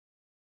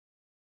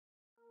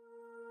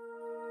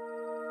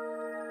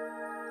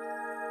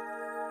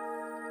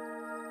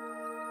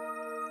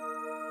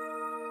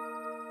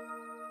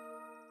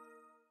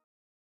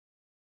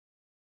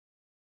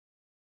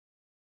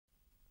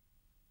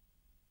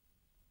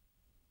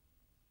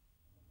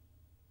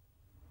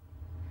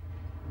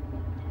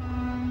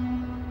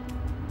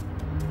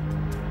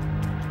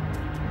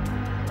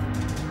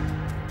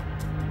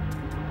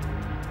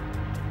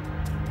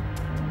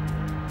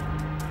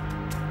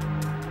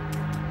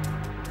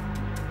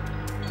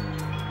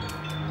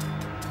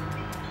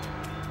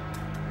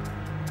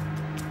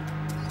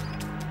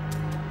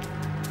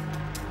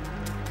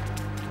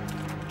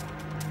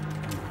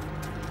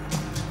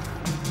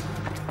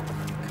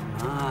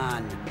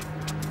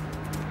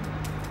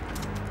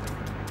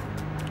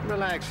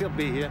Relax, he'll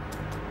be here.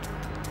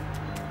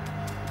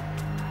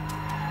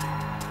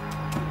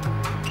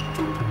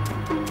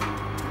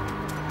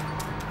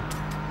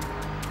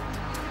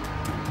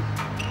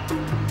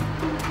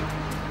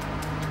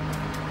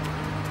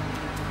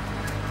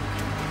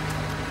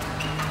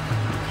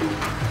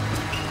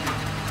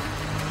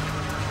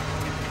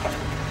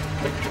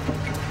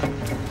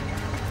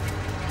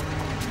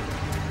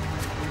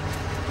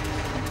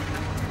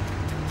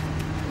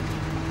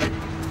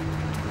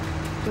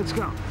 Let's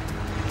go.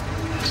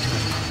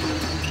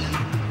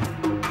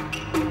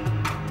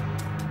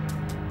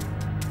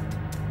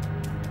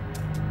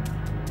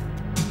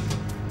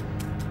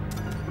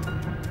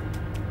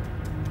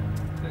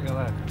 Take a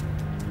left.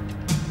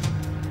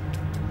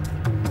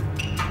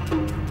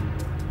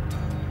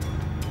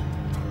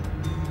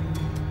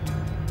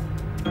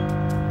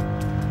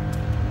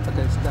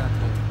 Okay, stop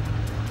there.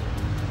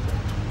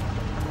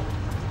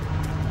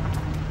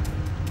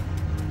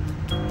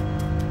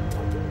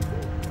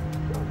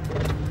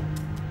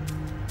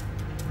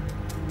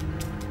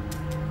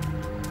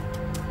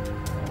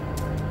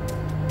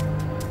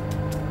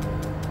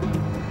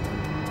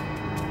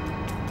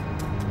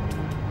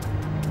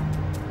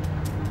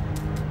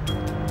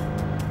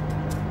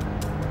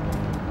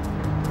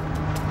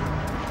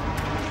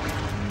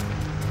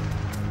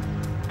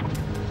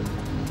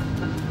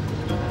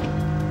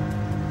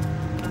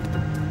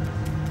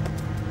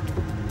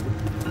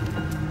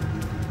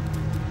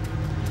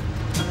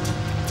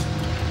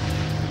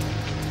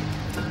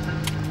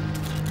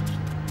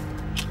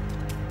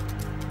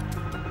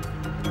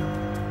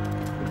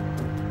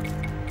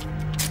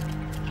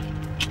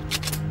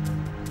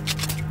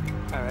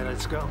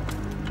 Let's go.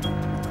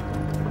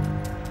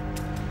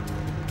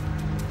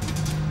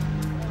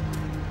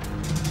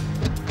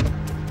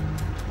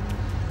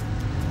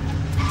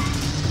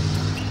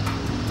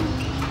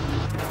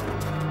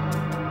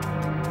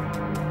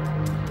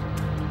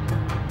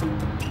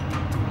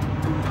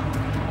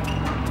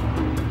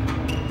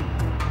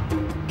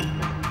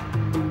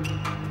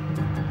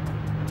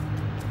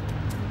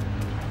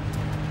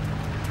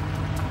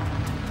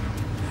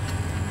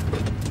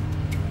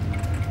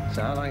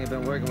 So how long you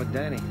been working with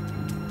Danny?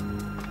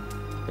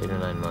 8 or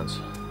 9 months.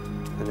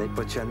 When they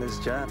put you on this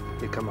job,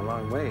 you come a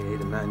long way, 8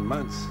 or 9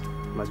 months.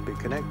 Must be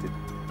connected.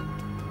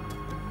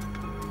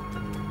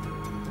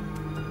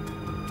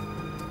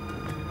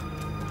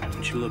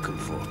 What you looking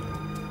for?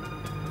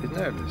 He's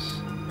nervous.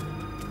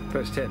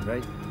 First hit,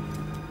 right?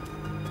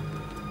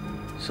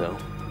 So?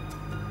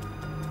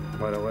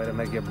 What a way to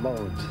make your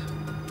bones.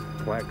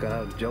 Whacking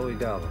out Joey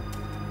Dollar.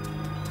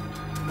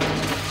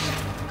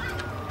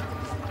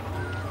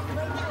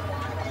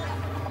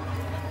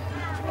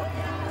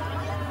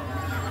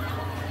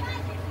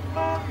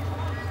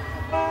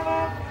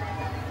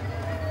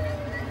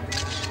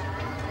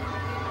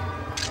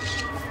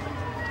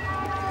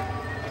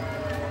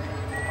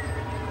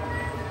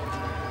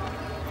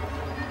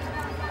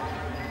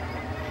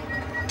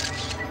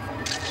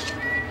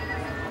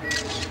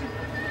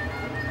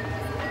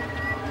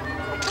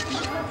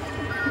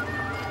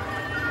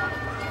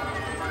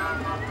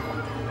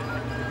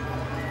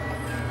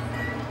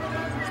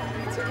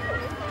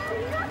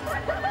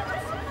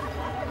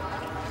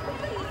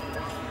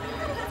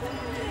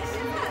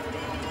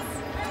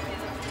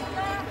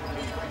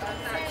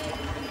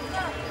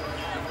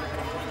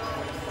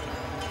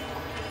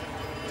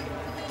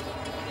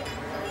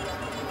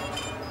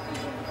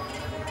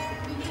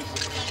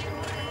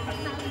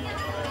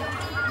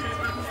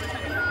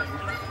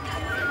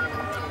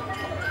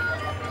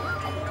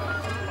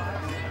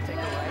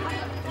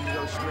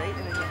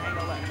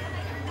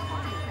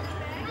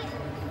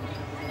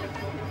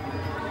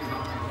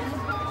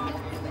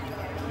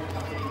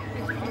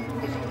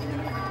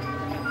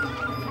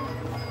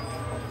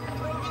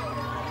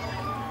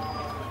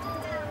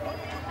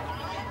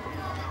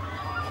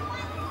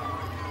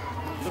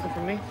 Looking for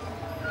me?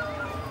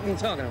 What are you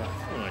talking about?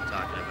 What am I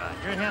talking about?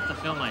 You're gonna have to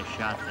film my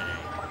shot today.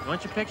 You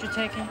want your picture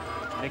taken?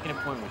 Make an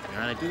appointment with me,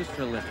 all right? I do this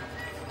for a living.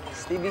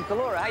 Stevie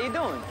Collura, how you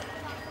doing?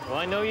 Do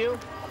I know you?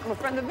 I'm a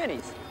friend of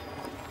Vinny's.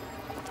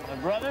 My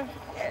brother?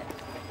 Yeah.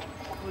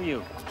 Who are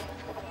you?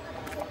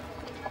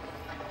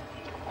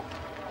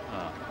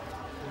 Oh.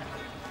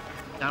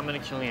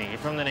 Dominic Cellini. You're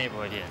from the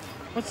neighborhood, yeah.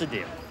 What's the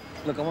deal?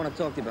 Look, I want to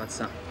talk to you about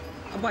something.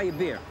 I'll buy you a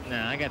beer.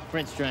 Nah, I got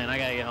Prince Train. I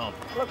gotta get home.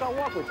 Look, I'll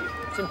walk with you.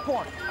 It's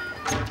important.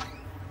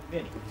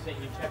 Vinny, you said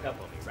you'd check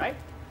up on me, right?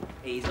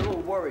 Hey, he's a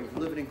little worried. He's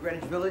living in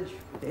Greenwich Village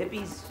with the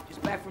hippies,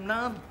 just back from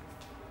Nam.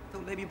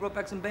 Thought maybe you brought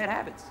back some bad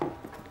habits.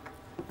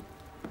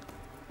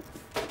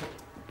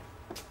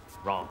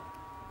 Wrong.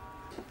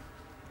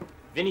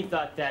 Vinny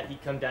thought that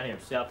he'd come down here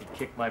himself and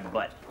kick my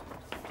butt.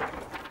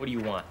 What do you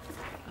want?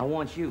 I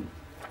want you.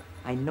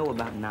 I know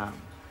about Nam.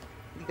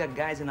 You got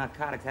guys in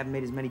narcotics haven't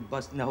made as many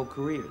busts in their whole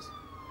careers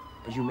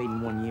as you made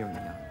in 1 year in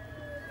Nam.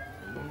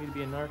 You want me to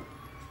be a narc?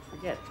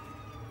 Forget it.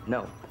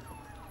 No.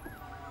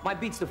 My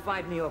beats the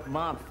 5 New York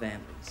mob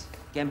families.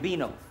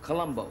 Gambino,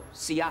 Colombo,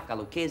 Siaka,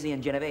 Lucchese,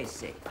 and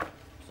Genovese.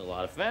 It's a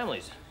lot of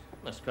families.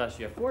 Must cost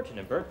you a fortune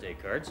in birthday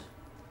cards.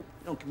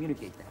 They don't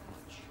communicate that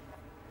much.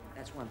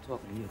 That's why I'm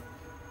talking to you.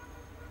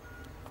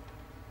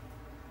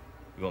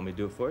 You want me to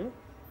do it for you?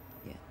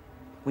 Yeah.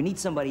 We need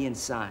somebody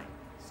inside.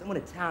 Someone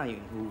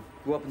Italian who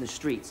grew up in the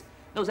streets.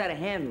 Knows how to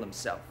handle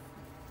himself.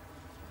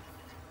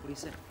 What do you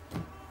say?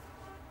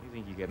 You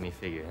think you got me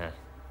figured, huh?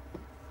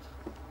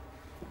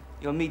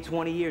 You and me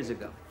 20 years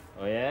ago.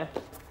 Oh, yeah?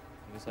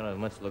 I guess I don't have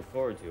much to look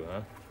forward to,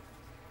 huh?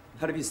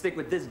 How if you stick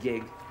with this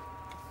gig?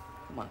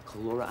 Come on,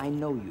 Collura, I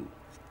know you.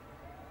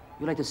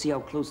 You like to see how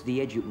close to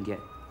the edge you can get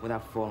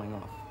without falling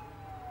off.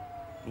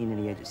 Ain't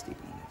any edges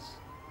deeper than this.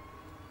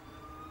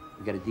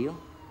 We got a deal?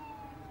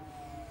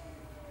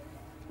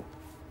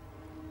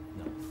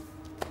 No.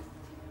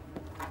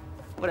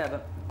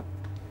 Whatever.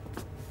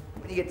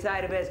 When you get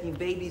tired of asking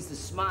babies to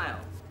smile,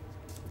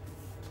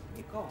 give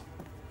me a call.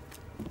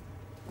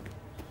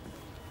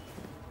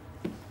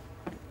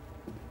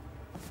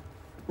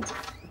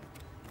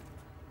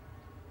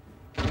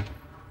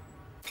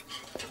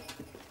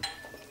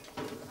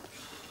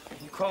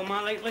 You call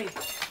Ma lately?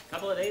 A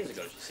couple of days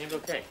ago, she seemed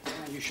okay.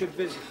 You should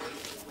visit.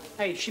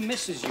 Hey, she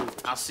misses you.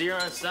 I'll see her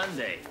on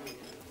Sunday.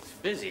 She's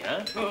busy,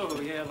 huh?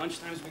 Oh, yeah,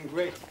 lunchtime's been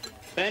great.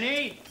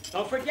 Benny,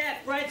 don't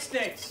forget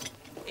breadsticks.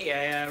 Hey,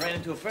 I ran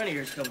into a friend of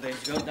yours a couple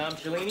days ago, Dom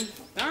Cellini.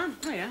 Dom?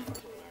 Oh, yeah.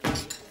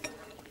 He's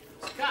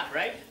a cop,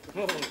 right?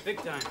 Oh, big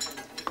time.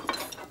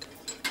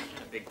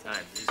 Big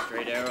time. He's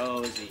straight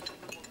arrows, he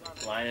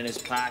lining his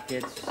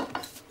pockets.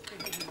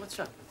 Hey, what's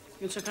up?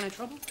 You in some kind of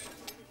trouble?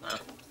 No,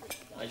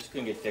 I just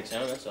couldn't get fixed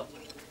on him, that's all.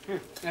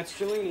 That's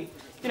Cellini.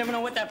 You never know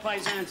what that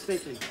paisan's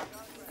thinking.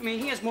 I mean,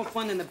 he has more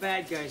fun than the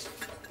bad guys.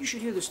 You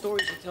should hear the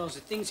stories he tells,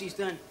 the things he's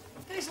done.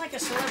 The guy's like a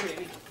celebrity. I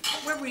mean,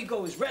 wherever he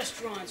goes,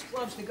 restaurants,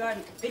 clubs, the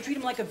garden, they treat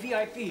him like a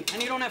VIP,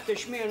 and he don't have to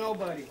schmear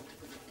nobody.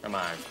 Come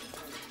on.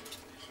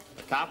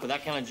 A cop with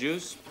that kind of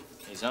juice?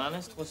 He's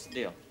honest? What's the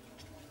deal?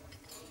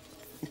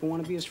 People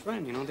want to be his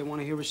friend, you know? They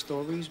want to hear his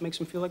stories, makes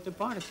them feel like they're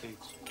part of things.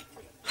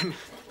 I mean,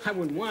 I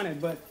wouldn't want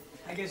it, but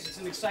I guess it's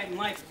an exciting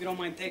life if you don't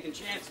mind taking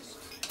chances.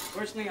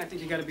 Personally, I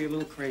think you got to be a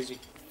little crazy.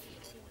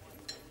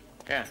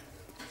 Yeah,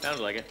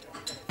 sounded like it.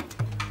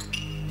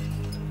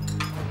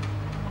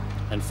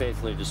 And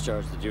faithfully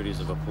discharge the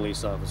duties of a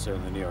police officer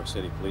in the New York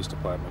City Police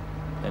Department.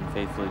 And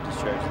faithfully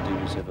discharge the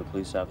duties of a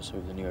police officer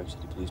of the New York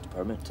City Police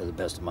Department. To the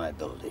best of my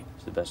ability.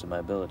 To the best of my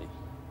ability.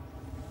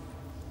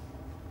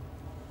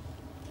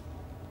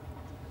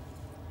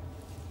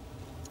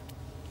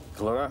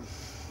 Collura,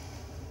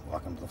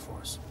 welcome to the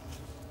force.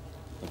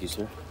 Thank you,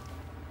 sir.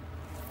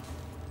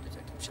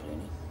 Detective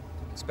Cellini.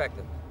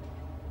 Inspector.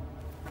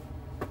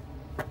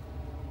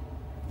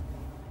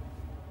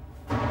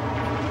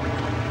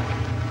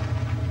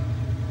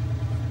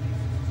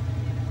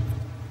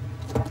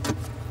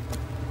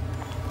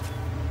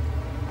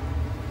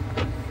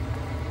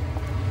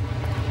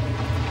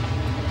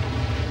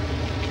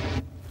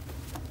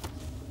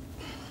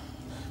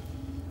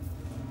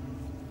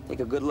 Take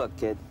a good look,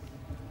 kid.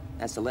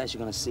 That's the last you're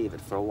gonna see of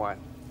it for a while.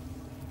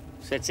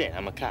 So that's it,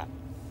 I'm a cop.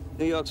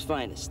 New York's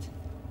finest,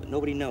 but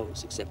nobody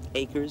knows except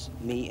Akers,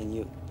 me, and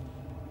you.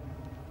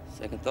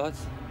 Second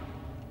thoughts?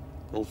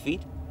 Cold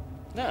feet?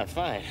 No,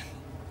 fine.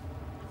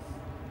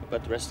 What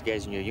about the rest of the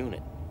guys in your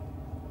unit?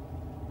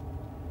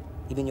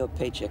 Even your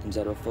paycheck comes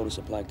out of a photo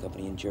supply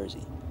company in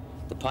Jersey.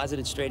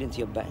 Deposited straight into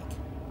your bank.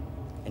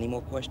 Any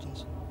more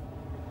questions?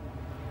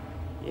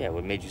 Yeah,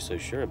 what made you so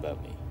sure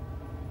about me?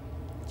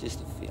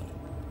 Just a feeling.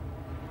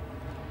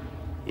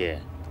 Yeah.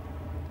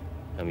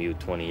 I'm you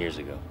 20 years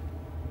ago.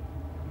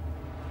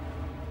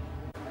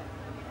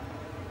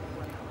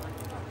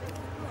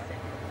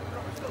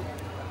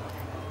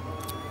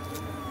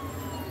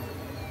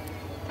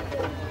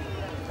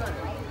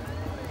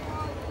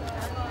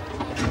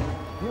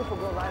 Beautiful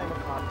girl lying in the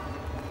car.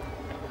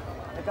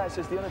 That guy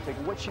says the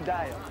Undertaker. What'd she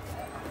die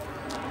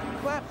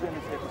of? Clap, the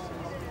Undertaker says.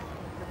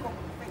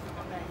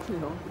 You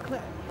know, the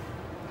clap.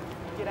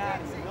 Get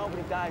out of here.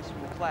 Nobody dies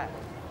from the clap.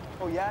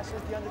 Oh, yeah,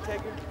 says the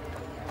Undertaker?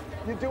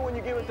 You do when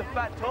you give it to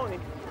Fat Tony.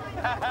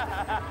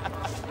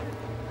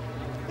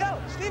 Yo,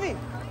 Stevie!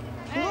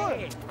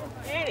 Hey!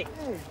 Andy! Hey.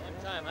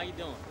 Long time, how you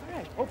doing? All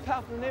right, old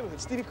pal from the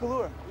neighborhood, Stevie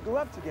Collura. We grew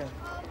up together.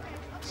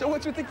 So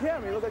what's with the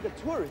camera? You look like a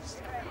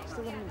tourist.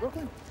 Still living in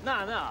Brooklyn? No,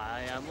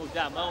 I moved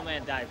out. My old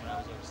man died when I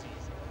was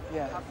overseas.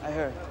 Yeah, I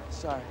heard.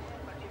 Sorry.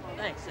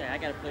 Thanks. Hey, I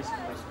got a place in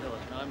West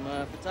Village. I'm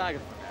a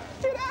photographer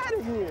now. Get out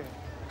of here!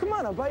 Come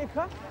on, I'll buy you a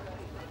cup.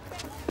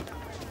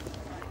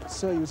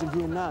 So you was in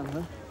Vietnam,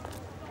 huh?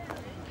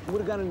 I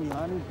would have gone in the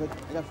army, but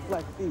I got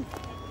flat feet.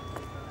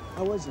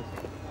 How was it?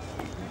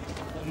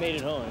 I made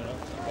it home, you know.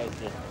 You guys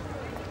did.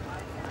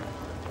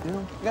 You know,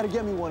 you gotta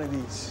get me one of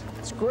these.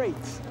 It's great.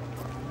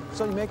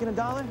 So you making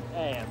 $1?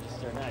 Hey, I'm just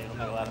starting out. You don't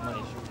make a lot of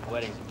money shooting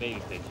weddings and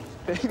baby pictures.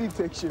 Baby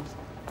pictures.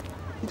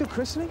 You do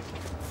christening?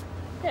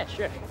 Yeah,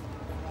 sure.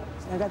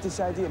 I got this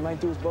idea. It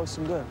might do us both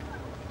some good.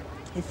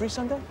 You free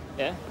Sunday?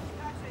 Yeah?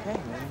 Okay,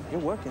 man.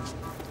 You're working.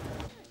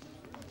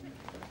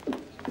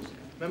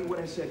 Remember what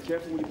I said,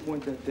 careful when you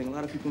point that thing. A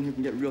lot of people in here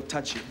can get real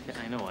touchy. Yeah,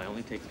 I know. I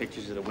only take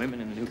pictures of the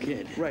women and the new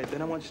kid. Right, then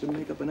I want you to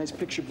make up a nice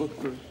picture book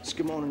for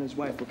Skimone and his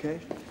wife, okay?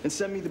 And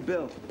send me the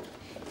bill.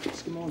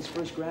 It's Scamone's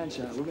first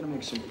grandchild. We're gonna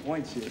make some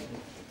points here.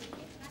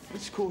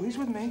 It's cool. He's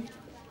with me.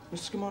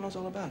 Mr. Scamone knows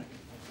all about it.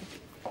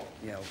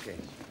 Yeah, okay.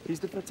 He's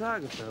the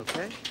photographer,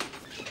 okay?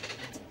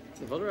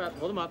 Hold her up.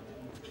 Hold him up.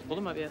 Hold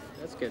him up, yeah.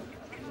 That's good.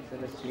 Just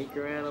gonna sneak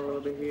around a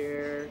little bit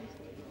here.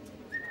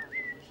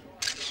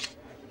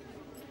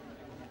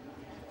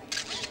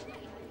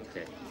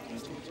 Okay.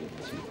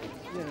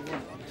 Yeah.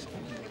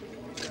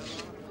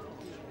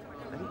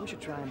 I think we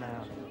should try him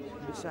out.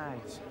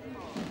 Besides,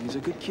 he's a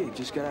good kid.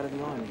 Just got out of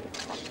the army.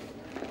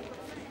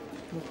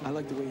 I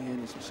like the way he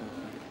handles himself.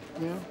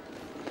 Yeah?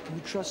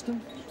 You trust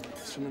him?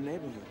 He's from the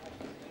neighborhood.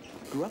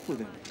 Grew up with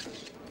him.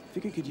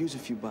 Figured he could use a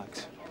few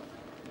bucks.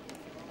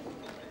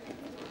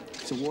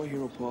 He's a war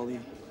hero, Paulie.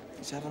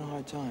 He's having a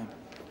hard time.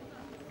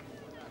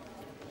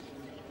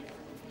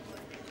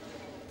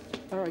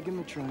 All right, give him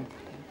a try.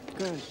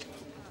 Good.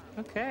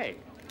 Okay.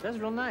 That's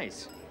real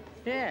nice.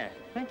 Yeah,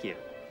 thank you.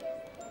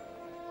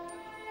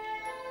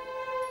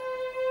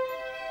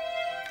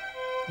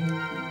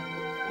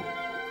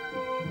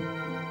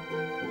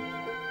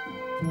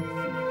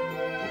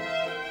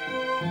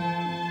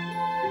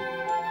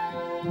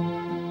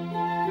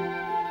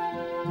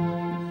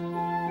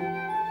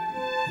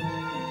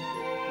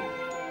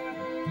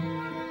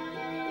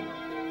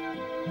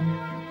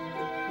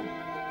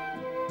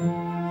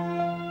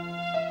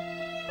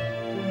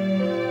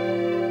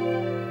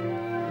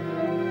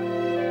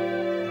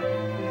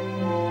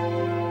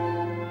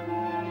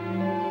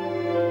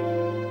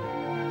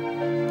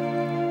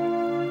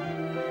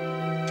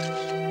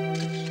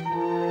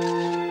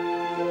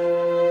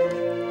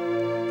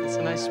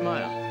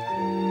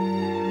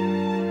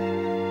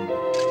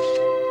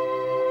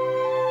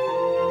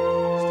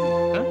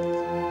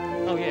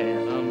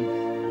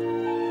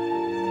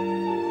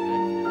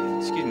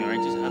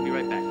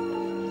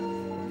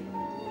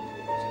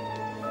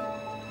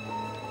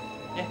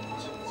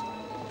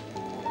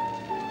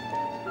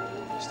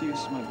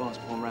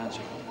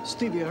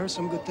 Stevie, I heard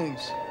some good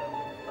things.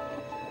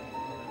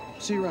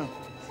 See you around.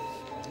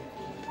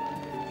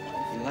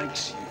 He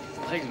likes you.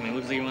 Likes me.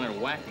 Looks like he wanted to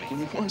whack me.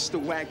 When he wants to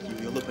whack you,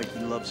 he'll look like he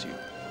loves you.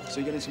 So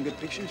you getting some good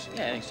pictures?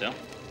 Yeah, I think so.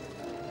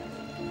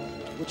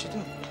 What you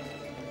do?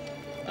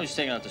 I was just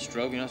taking out the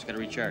strobe, you know, it's got to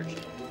recharge.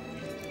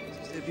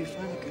 If you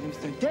finally get him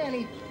think,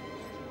 Danny!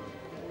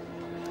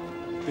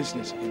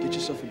 Business. Hey, get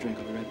yourself a drink.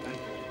 I'll be right back.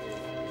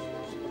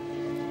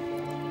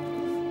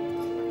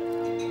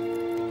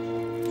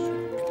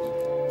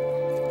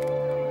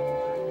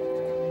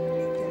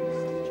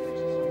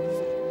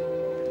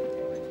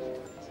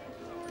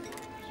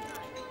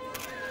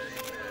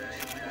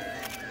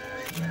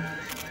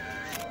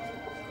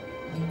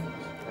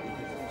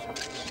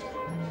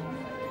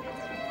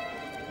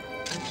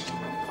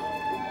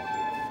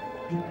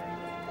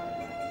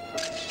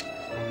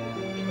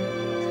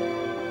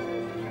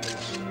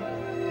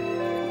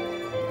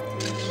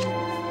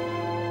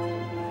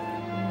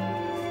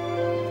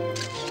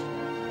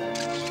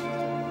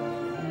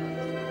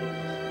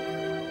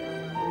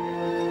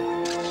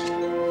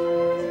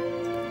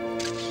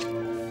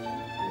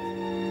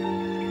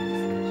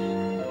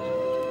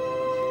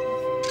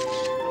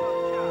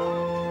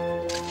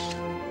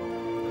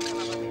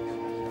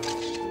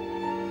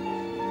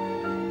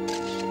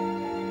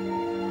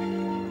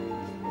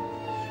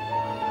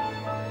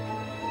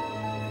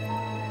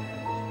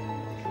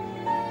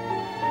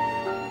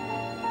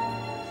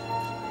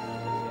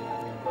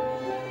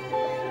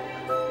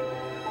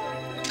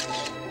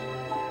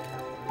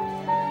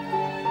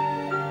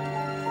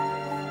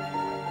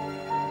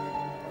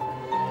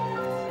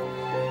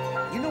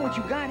 What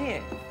you got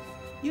here?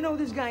 You know who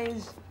this guy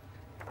is?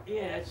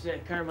 Yeah, that's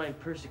Carmine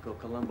Persico,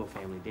 Colombo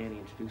family. Danny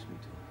introduced me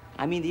to him.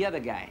 I mean the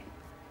other guy.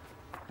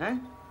 Huh? No.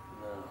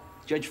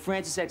 Judge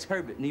Francis X.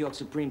 Herbert, New York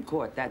Supreme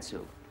Court, that's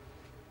who.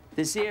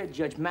 This here,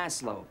 Judge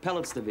Maslow,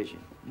 Appellate's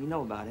Division. You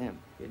know about him.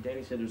 Yeah,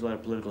 Danny said there's a lot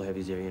of political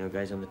heavies there, you know,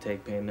 guys on the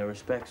take paying their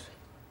respects.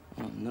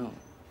 Oh, no.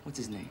 What's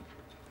his name?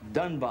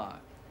 Dunbar.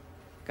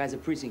 Guy's a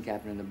precinct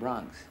captain in the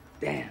Bronx.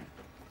 Damn.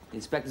 The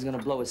inspector's gonna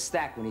blow his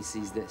stack when he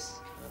sees this.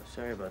 Oh,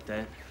 sorry about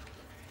that.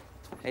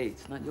 Hey,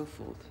 it's not your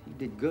fault. You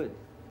did good.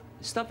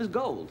 This stuff is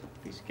gold.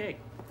 Piece of cake.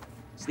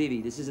 Stevie,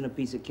 this isn't a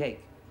piece of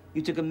cake.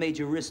 You took a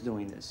major risk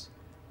doing this.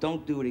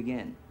 Don't do it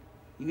again.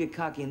 You get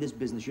cocky in this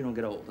business, you don't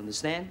get old.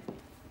 Understand?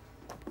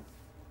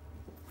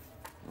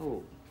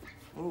 Oh,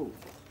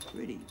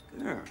 pretty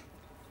girl.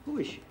 Who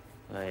is she?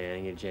 Oh, yeah, I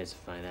didn't get a chance to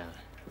find out.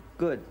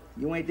 Good.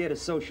 You ain't there to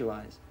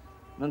socialize.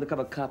 An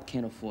undercover cop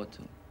can't afford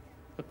to.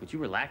 Look, would you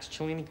relax,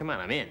 Cellini? Come on,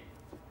 I'm in.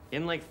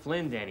 In like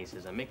Flynn, Danny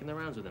says. I'm making the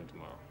rounds with him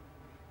tomorrow.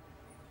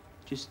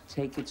 Just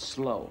take it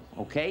slow,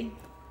 okay?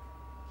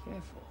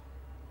 Careful.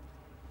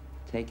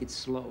 Take it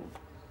slow.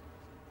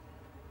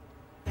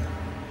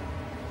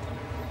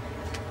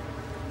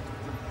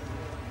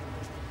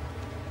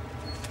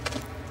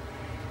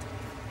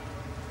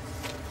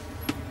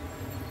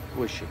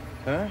 Who is she?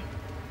 Huh?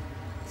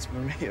 It's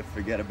Maria.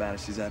 Forget about it.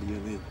 She's out of your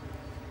league.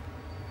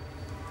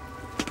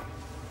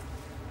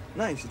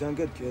 Nice. You done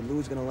good, kid.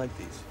 Lou's gonna like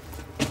these.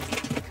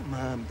 Come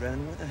on,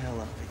 Brennan. Where the hell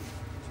are you?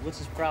 So what's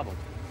his problem?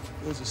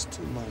 Lou's is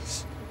too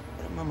much.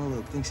 Let Mama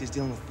Luke thinks he's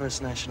dealing with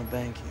First National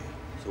Bank here.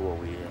 So what,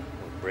 we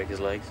break his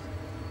legs?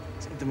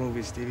 It's like the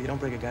movies, Stevie. You don't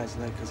break a guy's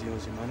leg because he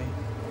owes you money.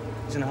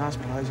 He's in a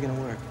hospital. How's he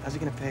gonna work? How's he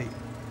gonna pay you?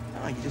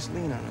 No, you just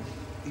lean on him.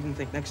 Even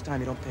think next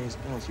time you don't pay his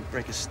bills, you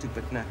break his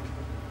stupid neck.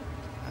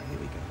 Here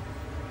we go.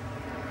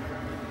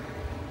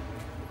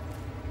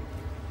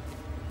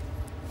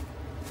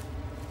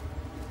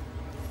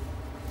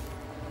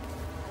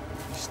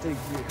 You stay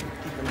here.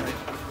 Keep an eye.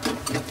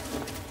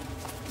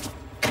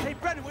 Hey,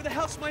 Brendan, where the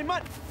hell's my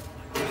money?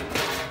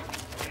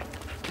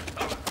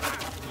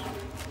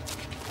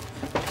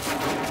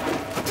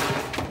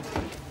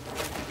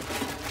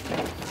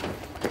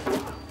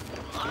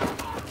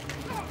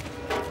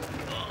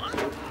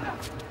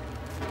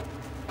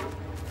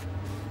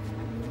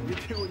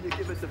 When you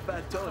give it to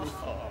Fat Tony.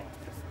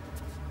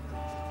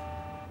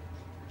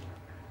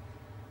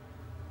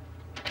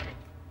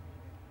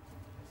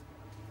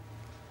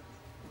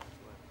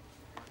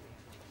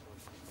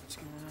 What's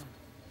going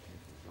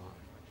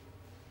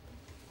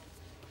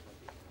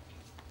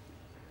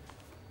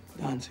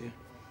on? Don's here.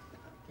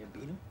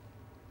 Gambino?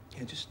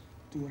 Yeah, just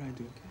do what I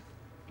do, okay?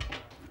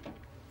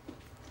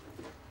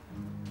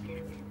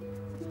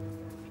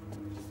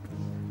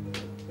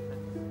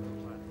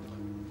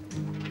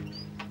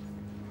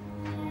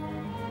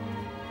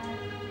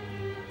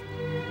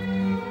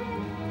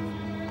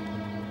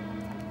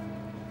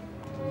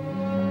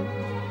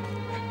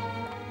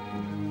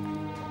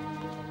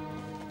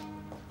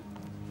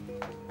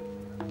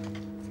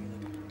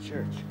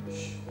 Church.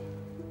 Shh.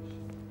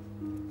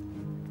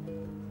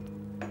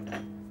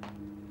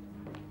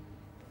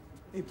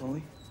 Hey, Paulie.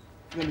 You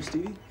remember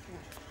Stevie? Yeah.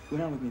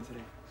 Went out with me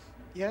today.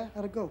 Yeah?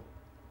 How'd it go?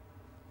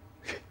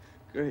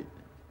 Great.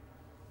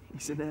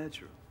 He's a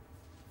natural.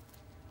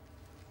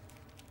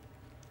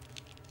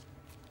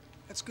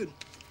 That's good.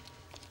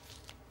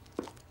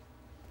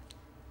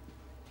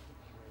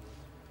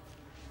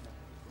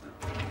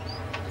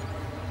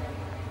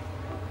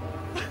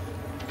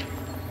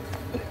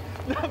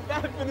 Not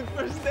bad for the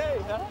first day,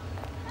 huh?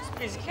 It's a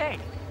piece of cake.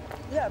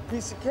 Yeah, a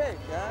piece of cake,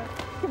 huh?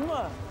 Come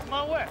on. Come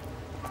on, where?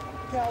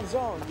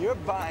 Calzone, you're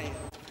buying.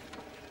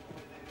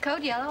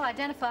 Code yellow,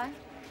 identify.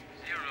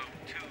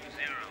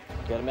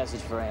 020. Got a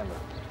message for Amber.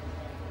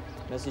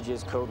 Message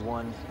is code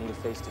 1, need a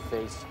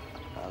face-to-face.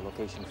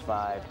 Location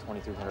 5,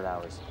 2300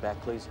 hours.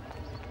 Back, please.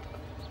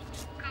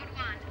 Code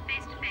 1,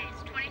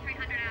 face-to-face,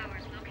 2300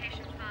 hours,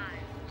 location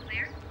 5.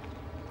 Clear?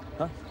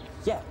 Huh?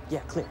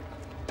 Yeah, clear.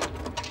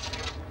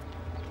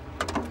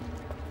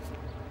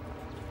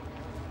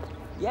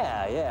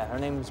 Yeah, her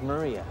name's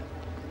Maria.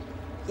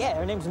 Yeah,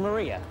 her name's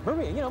Maria.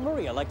 Maria, you know,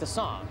 Maria, like the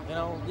song. You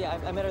know, yeah,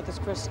 I met her at this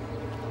christening.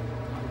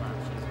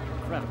 She's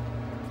incredible.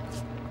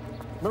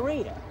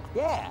 Maria,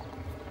 yeah.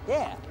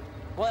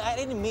 Well, I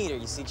didn't meet her,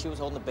 you see. She was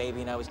holding the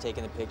baby and I was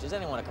taking the pictures. I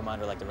didn't want to come on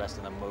her like the rest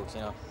of the mooks,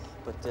 you know.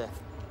 But,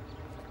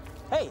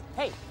 hey.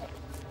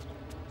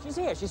 She's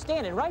here. She's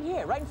standing right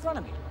here, right in front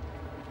of me.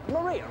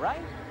 Maria,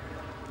 right?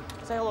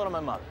 Say hello to my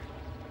mother.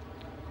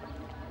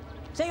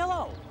 Say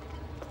hello.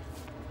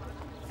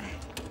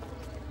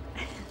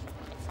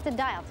 It's the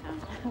dial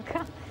tone.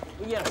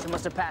 Yeah, she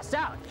must have passed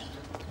out.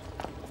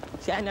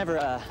 See, I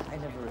never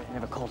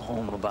called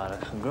home about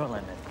a girl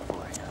I met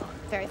before, you know.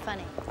 Very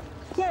funny.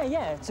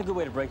 Yeah, it's a good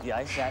way to break the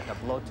ice, that and a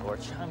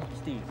blowtorch. I'm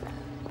Steve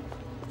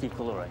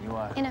Collura, and you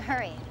are? In a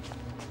hurry.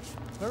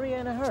 Maria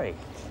in a hurry.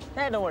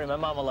 Hey, don't worry, my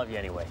mom will love you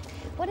anyway.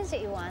 What is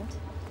it you want?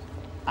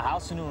 A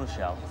house in New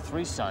Rochelle,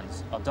 3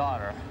 sons, a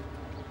daughter.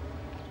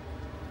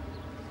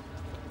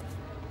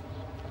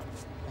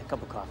 A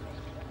cup of coffee.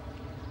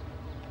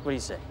 What do you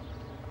say?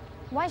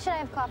 Why should I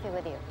have coffee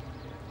with you?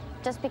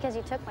 Just because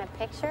you took my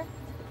picture?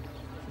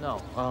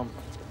 No,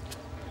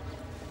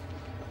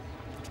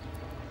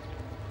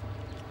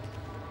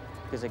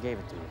 because I gave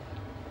it to you.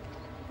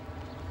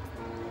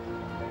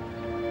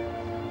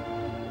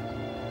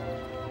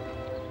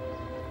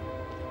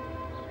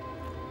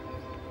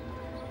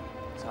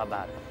 So how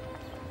about it?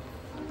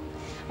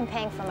 I'm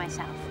paying for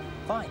myself.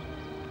 Fine.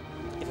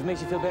 If it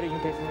makes you feel better, you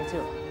can pay for me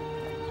too.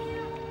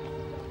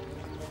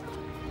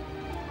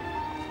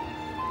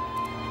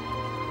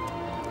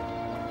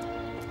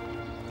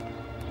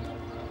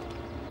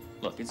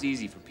 Look, it's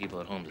easy for people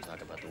at home to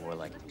talk about the war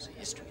like it was a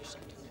history or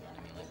something. You know what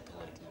I mean? Like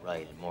politically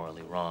right and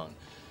morally wrong.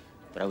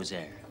 But I was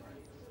there.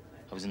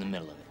 I was in the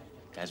middle of it.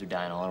 Guys were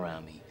dying all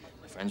around me.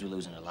 My friends were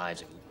losing their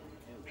lives.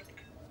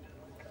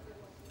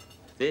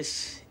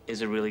 This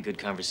is a really good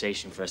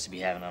conversation for us to be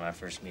having on our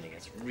first meeting.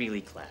 It's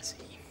really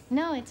classy.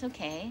 No, it's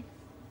okay.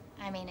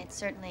 I mean, it's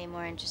certainly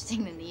more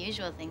interesting than the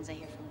usual things I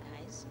hear from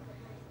guys.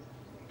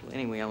 Well,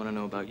 anyway, I want to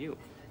know about you.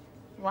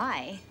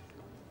 Why?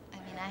 I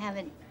mean, I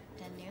haven't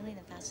done nearly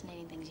the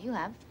fascinating things you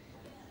have.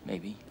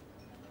 Maybe.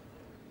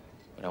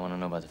 But I want to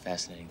know about the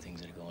fascinating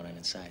things that are going on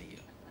inside of you.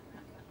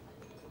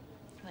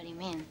 What do you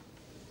mean?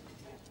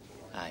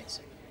 Eyes.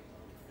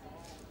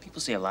 People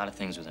say a lot of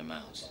things with their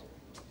mouths,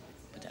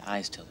 but their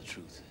eyes tell the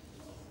truth.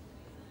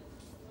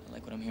 I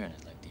like what I'm hearing.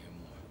 I'd like to hear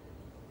more.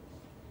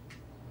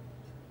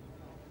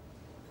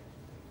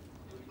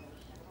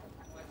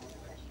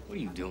 What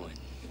are you doing?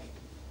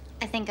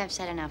 I think I've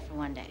said enough for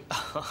one day.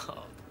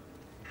 Oh.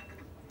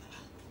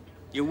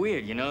 You're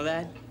weird, you know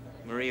that?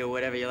 Maria,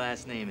 whatever your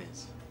last name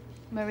is.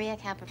 Maria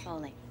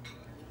Caprofoli.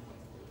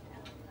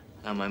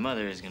 Now, my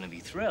mother is gonna be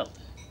thrilled.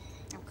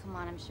 Oh, come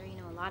on, I'm sure you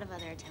know a lot of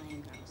other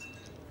Italian girls.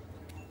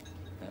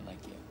 Not like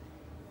you.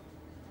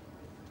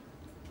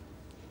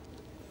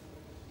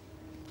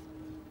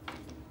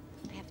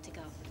 I have to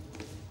go.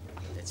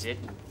 That's it?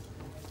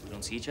 We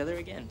don't see each other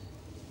again?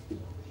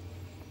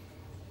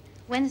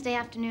 Wednesday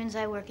afternoons,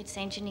 I work at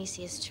St.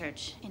 Genesius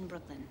Church in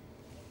Brooklyn.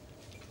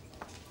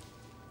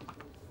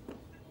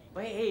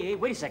 Hey,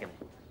 wait a second.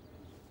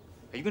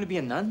 Are you gonna be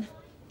a nun?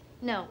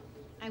 No,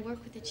 I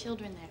work with the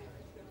children there.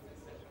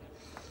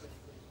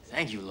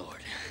 Thank you,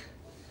 Lord.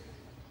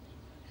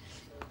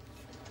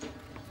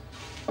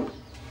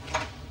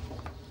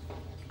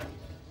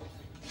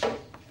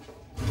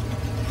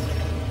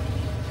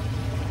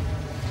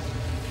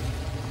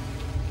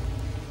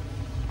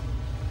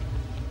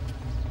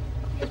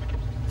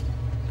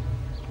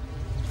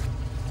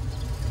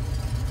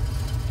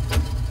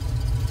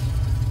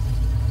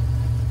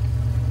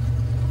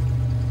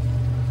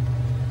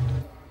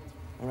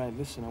 All right,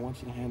 listen, I want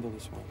you to handle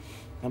this one.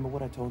 Remember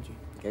what I told you?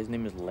 The guy's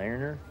name is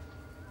Lerner?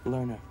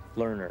 Lerner.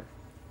 Lerner.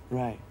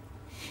 Right.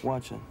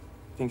 Watch him.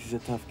 Thinks he's a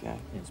tough guy.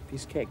 Yeah, it's a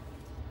piece of cake.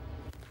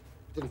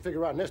 Didn't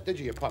figure out this, did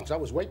you punks? I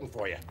was waiting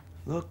for you.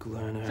 Look,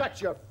 Lerner.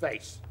 Shut your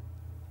face.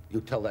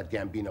 You tell that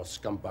Gambino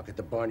scumbucket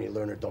the Barney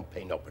Lerner don't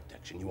pay no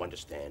protection. You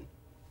understand?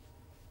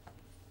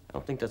 I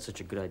don't think that's such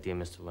a good idea,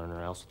 Mr. Lerner.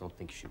 I also don't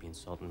think you should be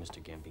insulting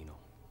Mr. Gambino.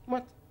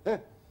 What? Huh?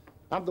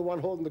 I'm the one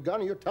holding the gun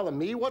and you're telling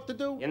me what to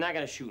do? You're not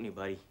gonna shoot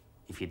anybody.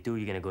 If you do,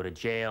 you're gonna go to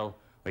jail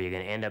or you're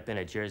gonna end up in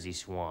a Jersey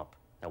swamp.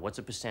 Now, what's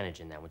the percentage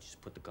in that? Why don't you just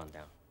put the gun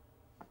down?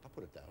 I'll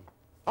put it down.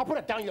 I'll put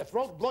it down your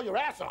throat and blow your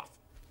ass off.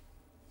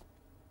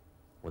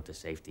 With the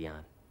safety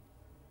on.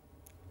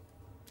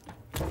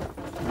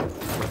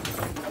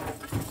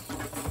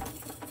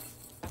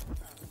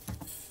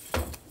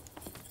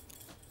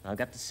 I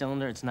got the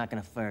cylinder. It's not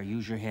gonna fire.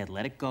 Use your head.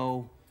 Let it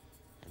go,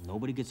 and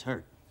nobody gets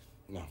hurt.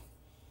 No.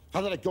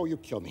 How let it go? You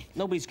kill me.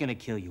 Nobody's gonna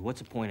kill you.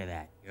 What's the point of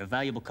that? You're a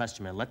valuable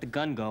customer. Let the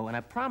gun go, and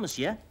I promise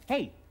you,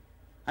 hey,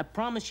 I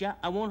promise you,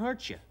 I won't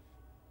hurt you.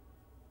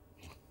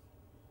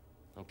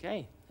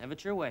 Okay, have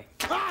it your way.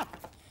 Ah!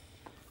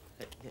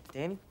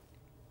 Danny?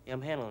 Yeah,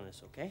 I'm handling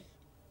this, okay?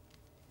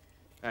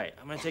 All right,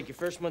 I'm gonna take your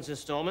first month's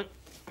installment.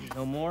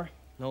 No more,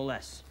 no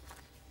less.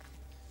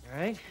 All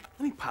right?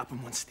 Let me pop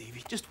him once,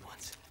 Stevie. Just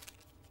once.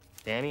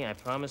 Danny, I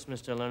promised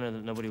Mr. Lerner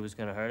that nobody was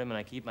gonna hurt him, and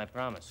I keep my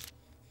promise.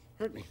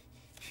 Hurt me.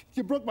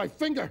 You broke my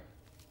finger.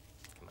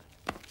 Come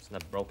on. It's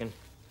not broken.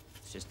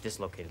 It's just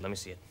dislocated. Let me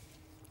see it.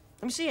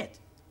 Let me see it.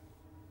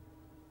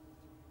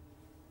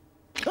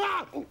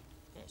 Ah! Yeah,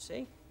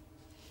 see?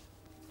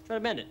 Try to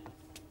bend it.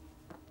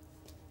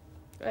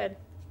 Go ahead.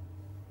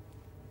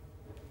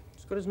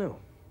 As good as new.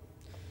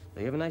 Now,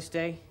 you have a nice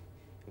day,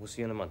 and we'll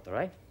see you in a month, all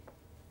right?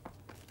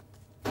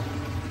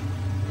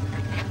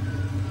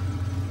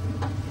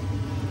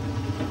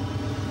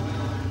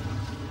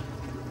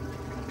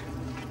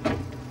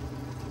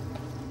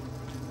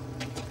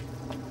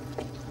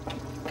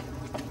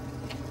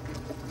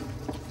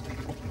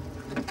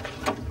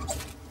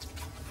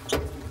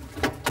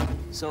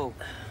 So,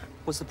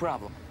 what's the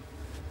problem?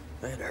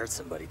 I had to hurt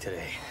somebody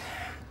today.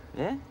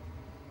 Yeah?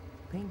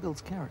 Pain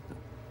builds character.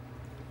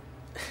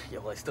 Yeah,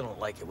 well, I still don't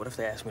like it. What if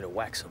they asked me to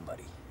whack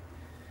somebody?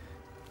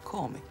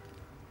 Call me.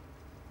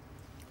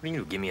 What are you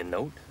gonna do, give me a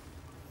note?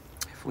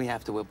 If we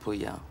have to, we'll pull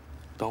you out.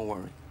 Don't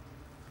worry.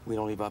 We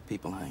don't leave our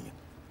people hanging.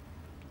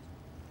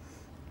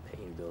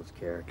 Pain builds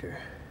character.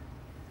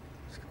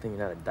 It's a good thing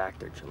you're not a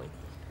doctor, Cellini.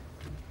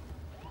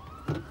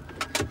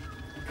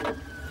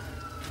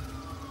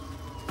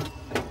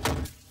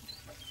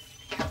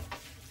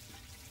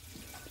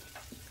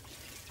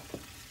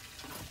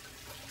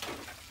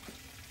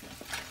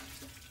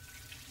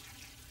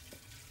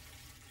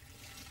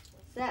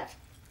 That?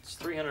 It's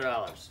 $300.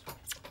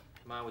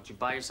 Come on, would you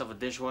buy yourself a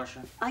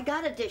dishwasher? I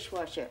got a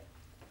dishwasher.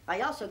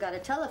 I also got a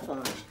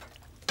telephone.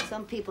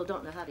 Some people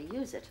don't know how to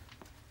use it.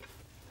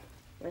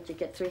 Where'd you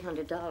get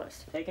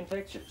 $300? Taking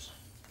pictures.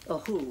 Oh,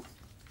 who?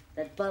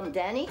 That bum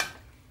Danny?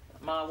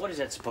 Ma, what is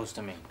that supposed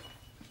to mean?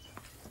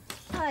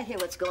 I hear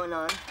what's going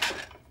on.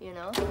 You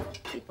know,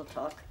 people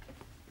talk.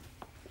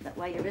 Is that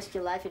why you risked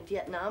your life in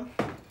Vietnam?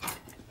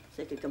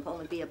 So you could come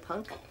home and be a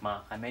punk? Ma,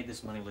 I made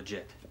this money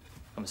legit.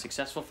 I'm a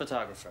successful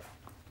photographer.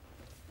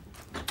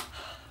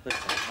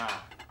 Listen, Ma,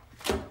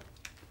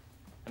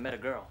 I met a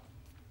girl.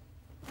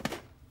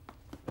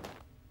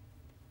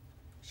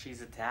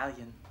 She's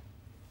Italian.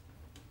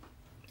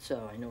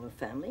 So I know her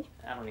family?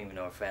 I don't even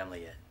know her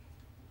family yet.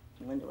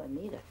 When do I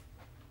meet her?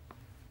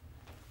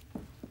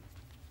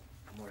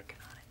 I'm working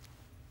on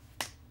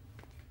it.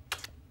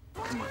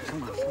 Come on.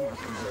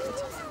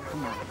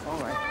 Come on. All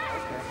right.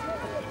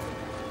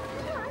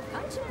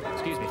 Okay.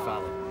 Excuse me,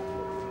 Father.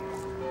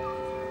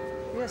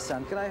 Yes,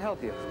 son. Can I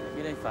help you?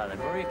 Good day, Father.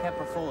 Maria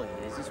Caprofoli.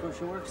 Is this where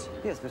she works?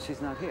 Yes, but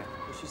she's not here.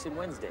 Well, she said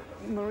Wednesday.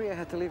 Maria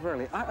had to leave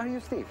early. Are you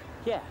Steve?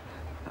 Yeah.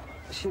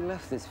 She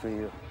left this for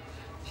you.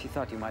 She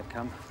thought you might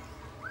come.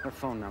 Her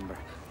phone number.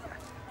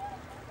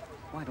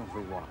 Why don't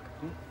we walk,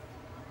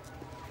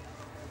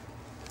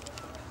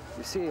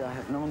 You see, I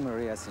have known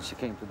Maria since she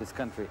came to this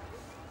country.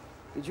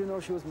 Did you know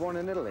she was born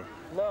in Italy?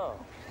 No.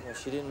 Well,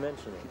 she didn't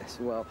mention it. Yes,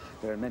 well,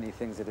 there are many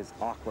things it is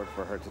awkward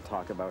for her to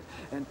talk about.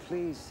 And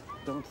please,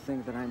 don't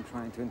think that I'm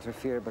trying to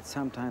interfere, but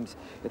sometimes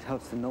it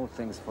helps to know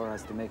things for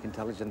us to make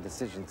intelligent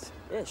decisions.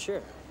 Yeah,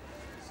 sure.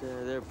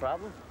 Is there a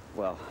problem?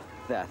 Well,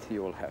 that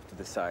you will have to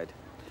decide.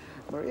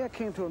 Maria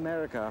came to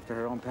America after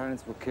her own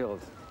parents were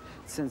killed.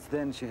 Since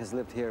then, she has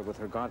lived here with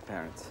her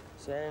godparents.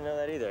 See, I didn't know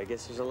that either. I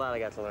guess there's a lot I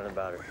got to learn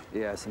about her.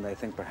 Yes, and I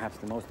think perhaps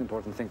the most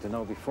important thing to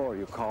know before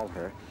you call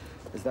her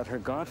is that her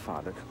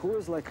godfather, who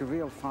is like a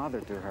real father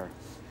to her,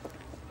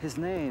 his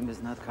name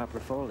is not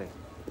Caprofoli.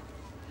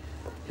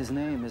 His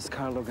name is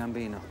Carlo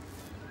Gambino.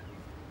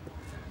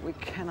 We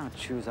cannot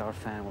choose our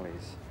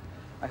families.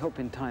 I hope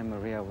in time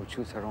Maria will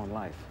choose her own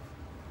life.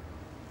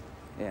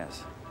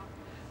 Yes.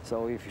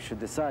 So if you should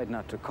decide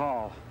not to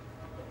call,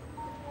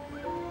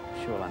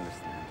 she will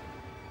understand.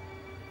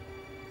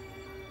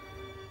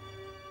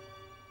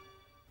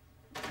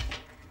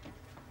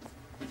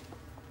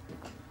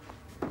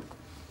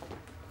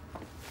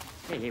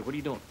 Hey, what are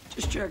you doing?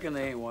 Just checking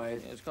they ain't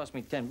wired. It's cost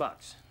me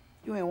 $10.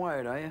 You ain't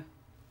wired, are you?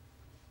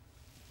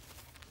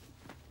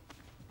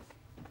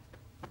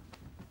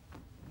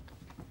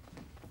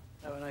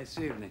 Have a nice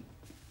evening.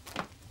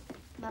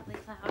 Lovely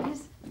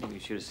flowers. Maybe you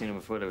should have seen them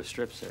before they were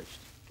strip searched.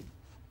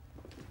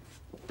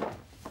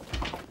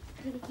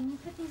 Peter, can you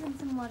put these in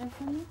some water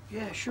for me?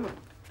 Yeah, sure.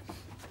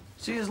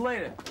 See you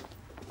later.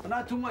 But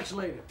not too much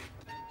later.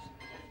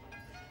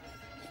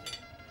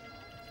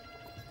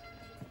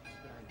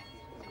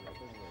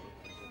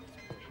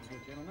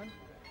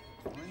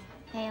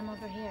 Hey, I'm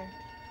over here.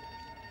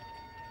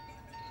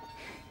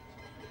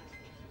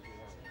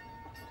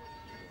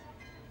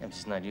 I'm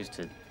just not used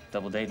to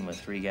double dating with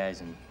 3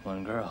 guys and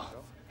 1 girl.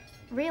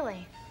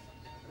 Really?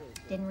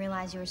 Didn't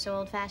realize you were so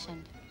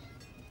old-fashioned.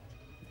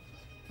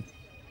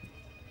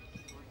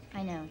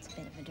 I know it's a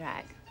bit of a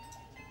drag,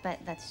 but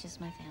that's just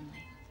my family.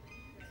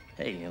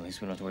 Hey, at least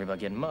we don't have to worry about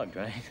getting mugged,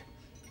 right?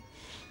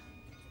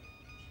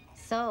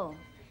 So,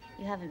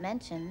 you haven't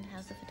mentioned,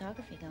 how's the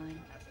photography going?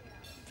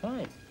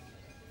 Fine.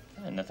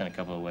 Nothing a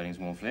couple of weddings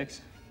won't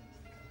fix.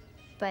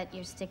 But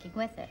you're sticking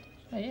with it.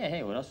 Oh, yeah,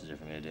 hey, what else is there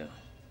for me to do?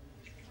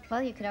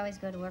 Well, you could always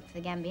go to work for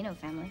the Gambino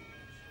family.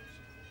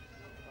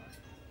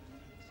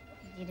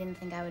 You didn't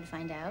think I would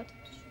find out?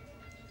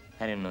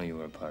 I didn't know you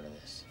were a part of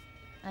this.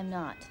 I'm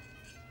not.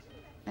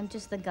 I'm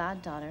just the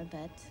goddaughter,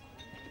 but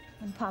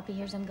when Poppy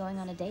hears I'm going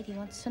on a date, he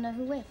wants to know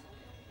who with.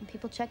 And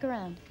people check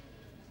around.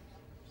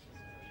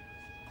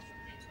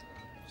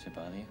 Does it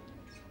bother you?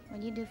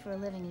 What you do for a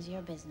living is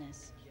your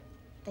business.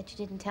 That you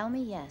didn't tell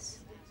me, yes.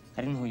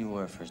 I didn't know who you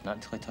were at first, not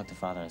until I talked to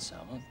Father and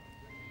Salma.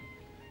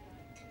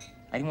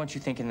 I didn't want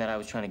you thinking that I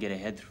was trying to get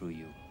ahead through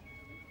you.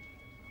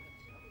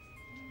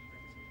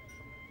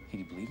 Hey, do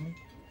you believe me?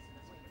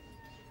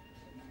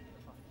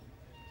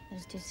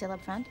 Those 2 still up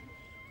front?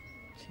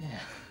 Yeah.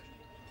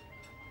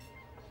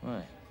 Why?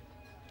 I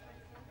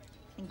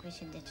think we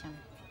should ditch them.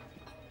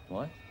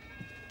 What?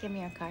 Give me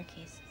your car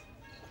keys.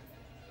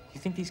 You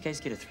think these guys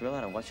get a thrill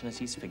out of watching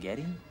us eat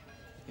spaghetti?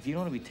 If you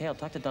don't want to be tailed,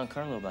 talk to Don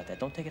Carlo about that.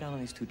 Don't take it out on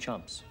these 2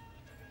 chumps.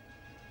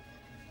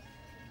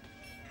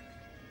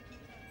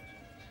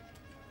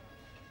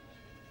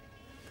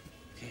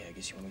 Okay, I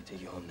guess you want me to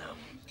take you home now.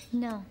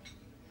 No.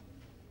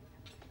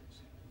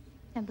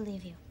 I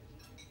believe you.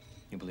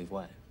 You believe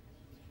what?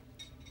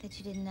 That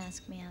you didn't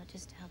ask me out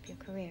just to help your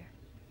career.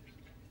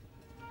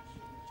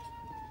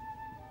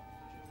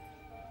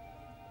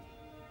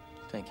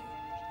 Thank you.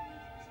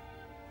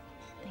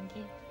 Thank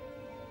you.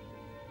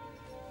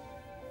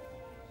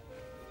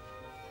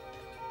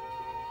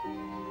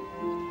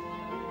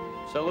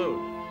 Salute.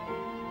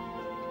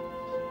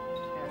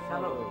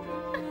 Salute.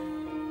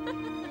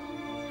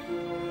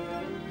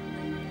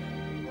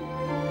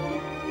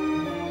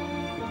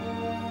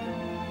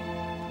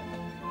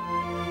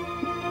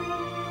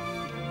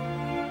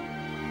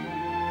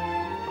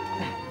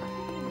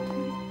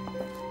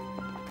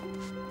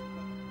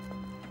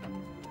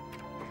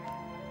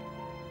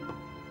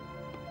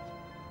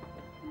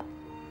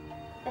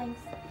 Thanks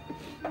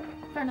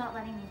for not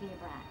letting me be a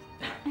brat.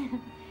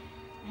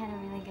 I had a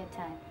really good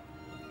time.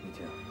 Me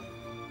too.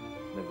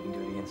 Maybe we can do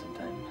it again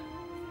sometime.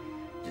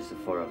 Just the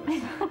 4 of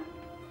us.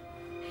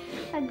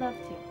 I'd love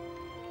to.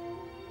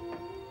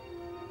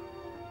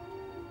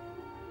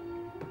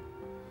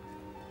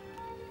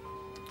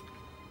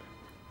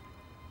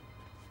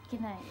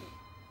 Good night.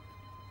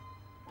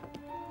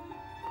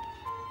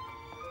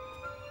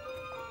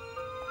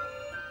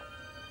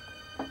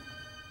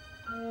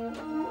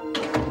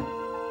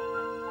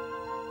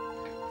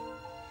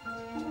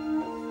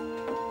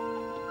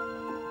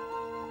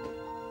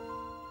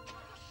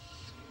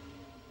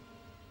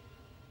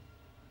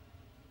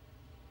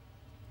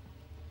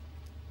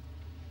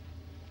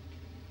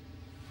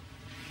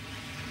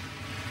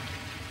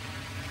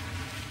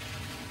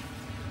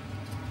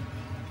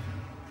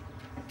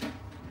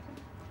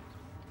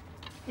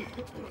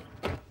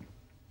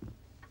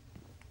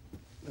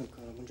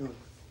 Buongiorno.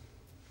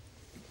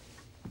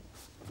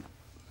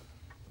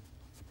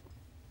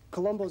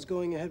 Colombo's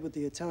going ahead with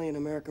the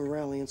Italian-American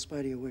rally in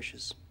spite of your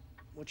wishes.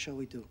 What shall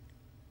we do?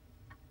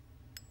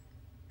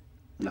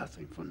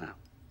 Nothing for now.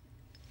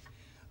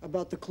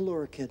 About the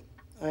Collura kid.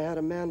 I had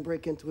a man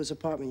break into his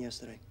apartment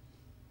yesterday.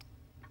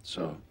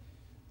 So?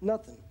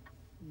 Nothing.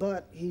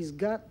 But he's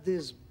got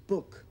this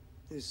book,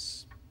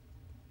 this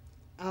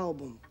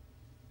album,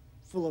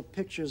 full of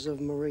pictures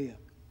of Maria.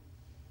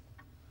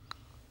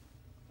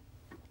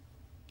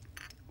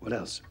 What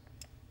else?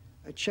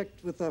 I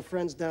checked with our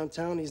friends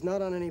downtown. He's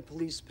not on any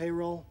police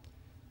payroll.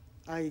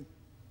 I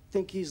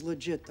think he's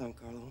legit, Don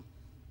Carlo.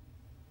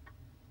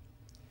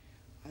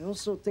 I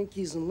also think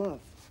he's in love.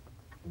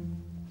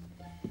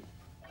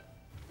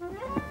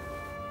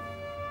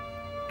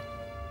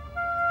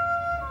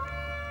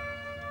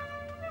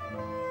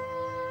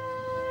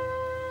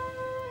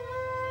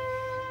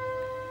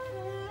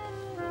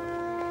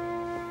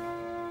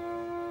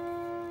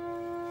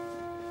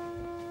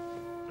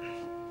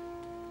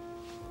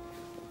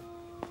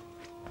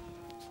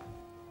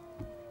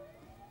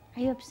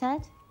 Are you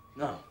upset?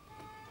 No.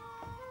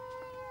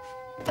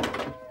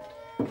 I'm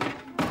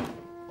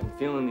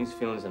feeling these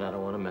feelings and I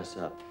don't want to mess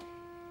up.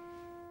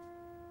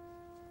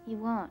 You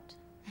won't.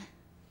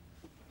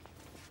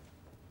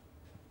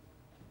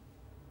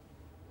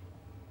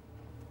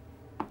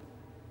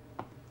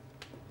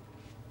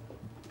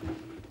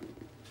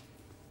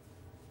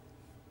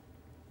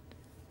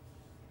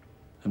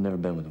 I've never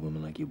been with a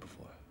woman like you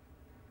before.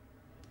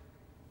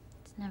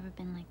 It's never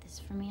been like this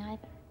for me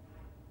either.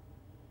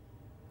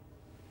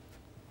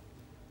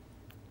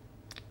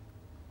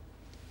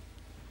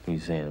 Are you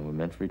saying we're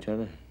meant for each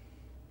other? I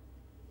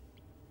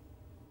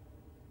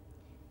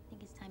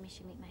think it's time you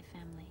should meet my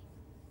family.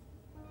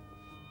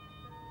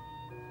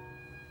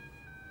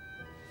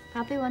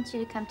 Papi wants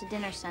you to come to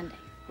dinner Sunday.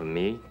 With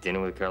me?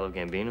 Dinner with Carlo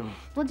Gambino?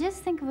 Well,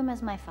 just think of him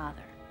as my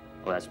father.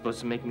 Well, that's supposed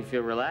to make me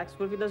feel relaxed?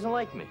 What if he doesn't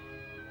like me?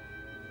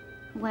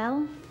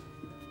 Well,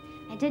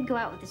 I did go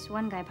out with this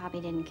one guy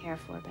Papi didn't care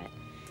for, but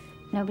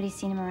nobody's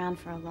seen him around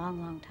for a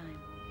long, long time.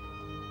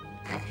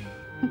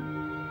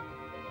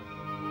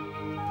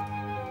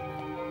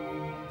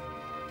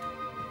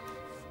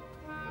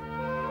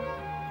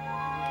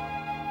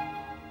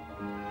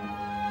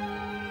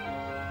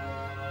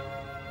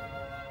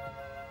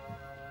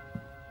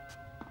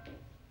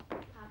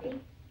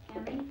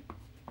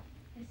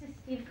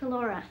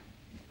 Collura.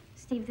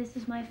 Steve, this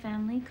is my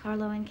family,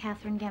 Carlo and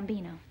Catherine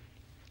Gambino.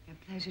 A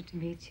pleasure to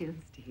meet you,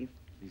 Steve.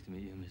 Pleased to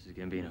meet you, Mrs.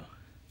 Gambino.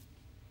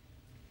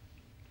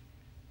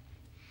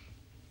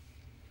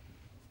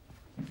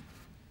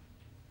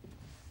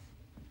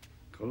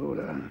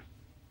 Collura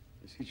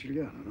è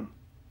siciliano, no?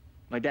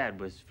 My dad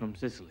was from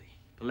Sicily,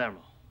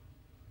 Palermo.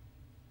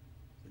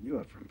 And you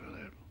are from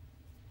Palermo.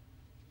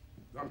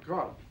 Don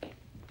Carlo.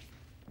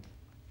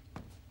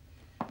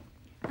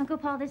 Uncle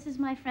Paul, this is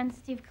my friend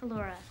Steve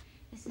Collura.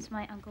 This is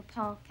my Uncle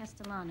Paul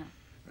Castellano.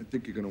 I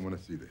think you're going to want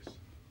to see this.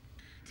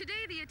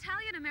 Today, the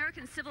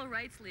Italian-American Civil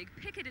Rights League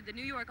picketed the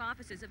New York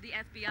offices of the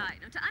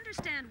FBI. Now, to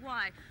understand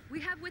why,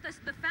 we have with us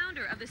the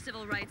founder of the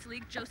Civil Rights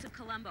League, Joseph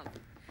Colombo.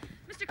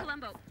 Mr.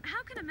 Colombo,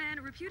 how can a man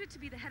reputed to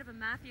be the head of a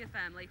mafia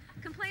family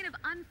complain of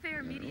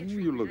unfair media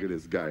treatment You look at and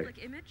this guy.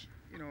 public image?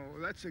 You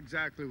know, that's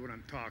exactly what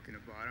I'm talking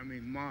about. I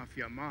mean,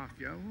 mafia.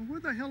 Well,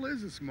 where the hell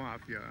is this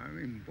mafia? I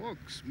mean,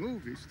 books,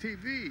 movies,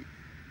 TV.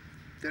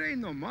 There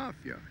ain't no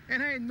mafia.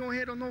 And I ain't no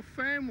head or no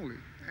family,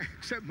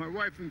 except my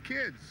wife and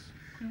kids.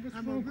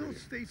 I'm a real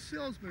estate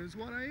salesman is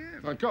what I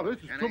am. Don Carlo,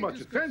 this is too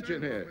much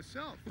attention here. This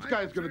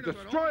guy's going to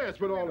destroy us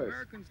with all this.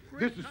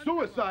 This is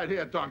suicide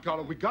here, Don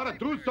Carlo. We got to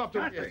do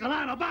something here.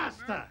 Castellano,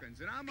 basta!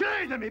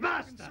 Credimi,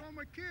 basta!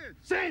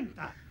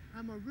 Senta!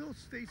 I'm a real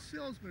estate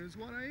salesman is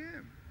what I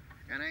am.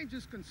 And I ain't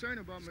just concerned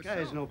about myself.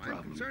 Guy has no problem.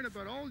 I'm concerned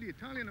about all the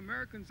Italian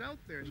Americans out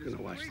there. Who's going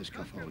to watch this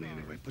caffone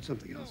anyway? Put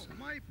something else on.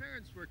 My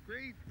parents were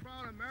great,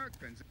 proud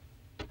Americans.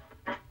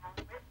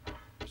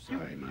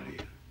 Sorry,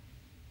 Maria.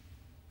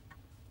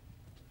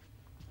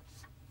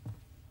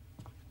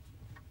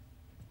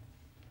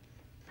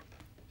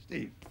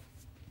 Steve,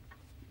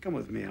 come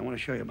with me. I want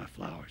to show you my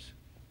flowers.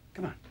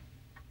 Come on.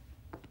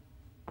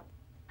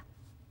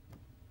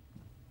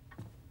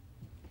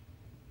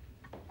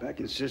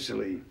 Back in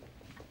Sicily,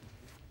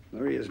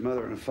 Maria's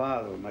mother and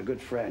father were my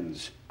good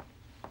friends.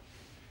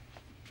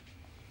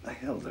 I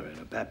held her at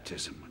a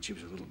baptism when she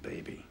was a little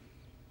baby.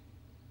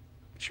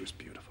 She was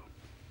beautiful.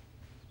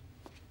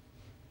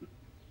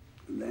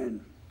 And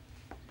then,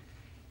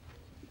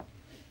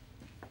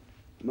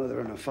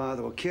 mother and her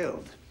father were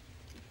killed.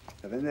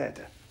 A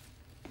vendetta.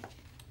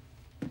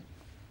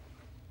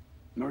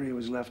 Maria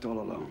was left all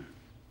alone.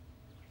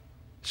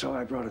 So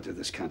I brought her to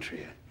this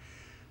country.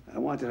 I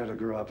wanted her to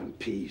grow up in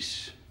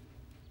peace.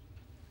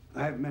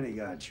 I have many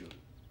godchildren.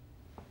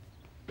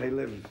 They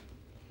live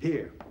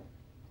here.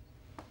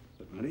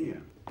 But Maria,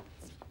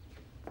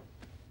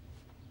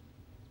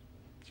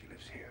 she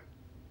lives here.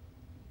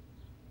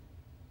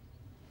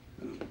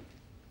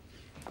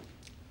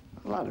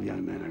 A lot of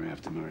young men are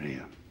after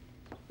Maria.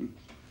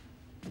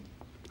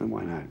 And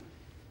why not?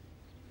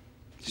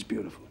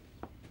 beautiful.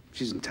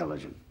 She's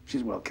intelligent.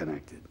 She's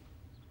well-connected.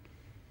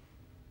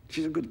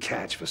 She's a good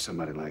catch for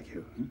somebody like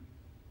you.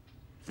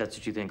 If that's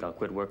what you think, I'll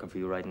quit working for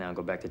you right now and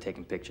go back to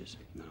taking pictures.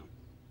 No,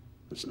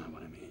 that's not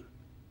what I mean.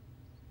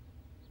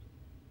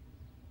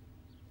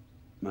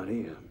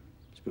 Maria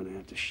is going to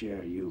have to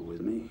share you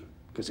with me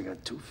because I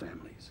got two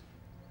families.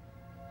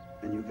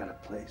 And you got a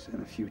place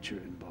and a future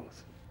in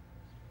both.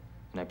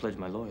 And I pledge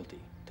my loyalty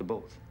to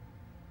both.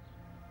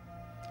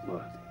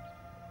 Loyalty?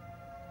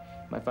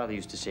 My father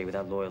used to say,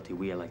 without loyalty,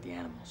 we are like the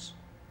animals.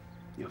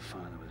 Your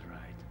father was right.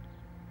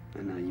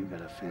 And now you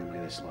got a family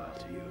that's loyal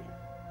to you.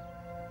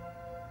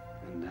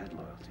 And that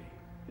loyalty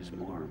is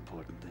more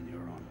important than your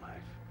own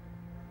life.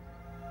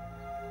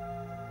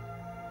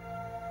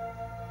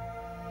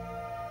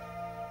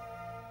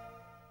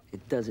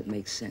 It doesn't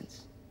make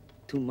sense.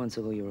 2 months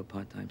ago, you were a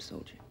part-time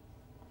soldier.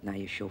 Now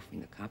you're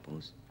chauffeuring the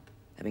capos,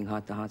 having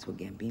heart-to-hearts with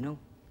Gambino.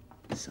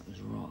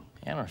 Something's wrong.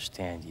 I don't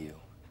understand you.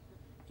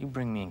 You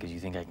bring me in because you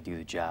think I can do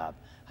the job.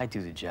 I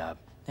do the job.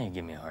 Then you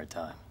give me a hard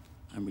time.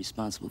 I'm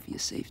responsible for your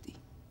safety.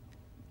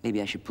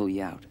 Maybe I should pull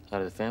you out. Out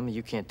of the family,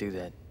 you can't do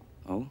that.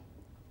 Oh?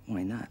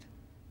 Why not?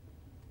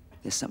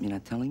 There's something you're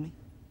not telling me?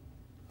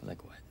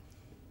 Like what?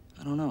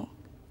 I don't know.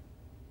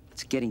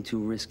 It's getting too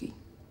risky.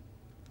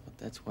 But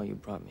that's why you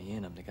brought me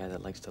in. I'm the guy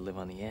that likes to live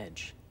on the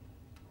edge.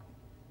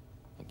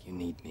 Look, you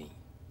need me.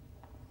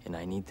 And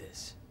I need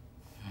this.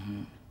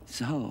 Mm-hmm.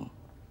 So,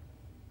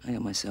 I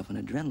got myself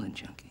an adrenaline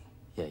junkie.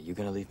 Yeah, you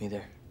gonna leave me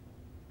there?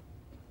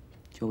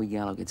 Joey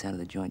Gallo gets out of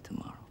the joint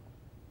tomorrow.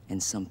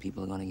 And some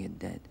people are gonna get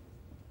dead.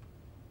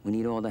 We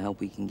need all the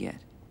help we can get.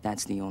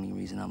 That's the only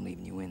reason I'm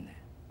leaving you in there.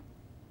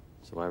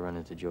 So I run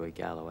into Joey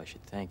Gallo, I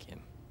should thank him.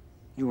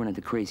 You run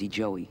into Crazy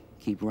Joey.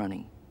 Keep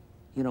running.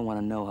 You don't want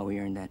to know how he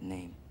earned that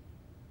name.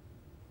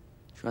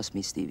 Trust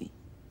me, Stevie.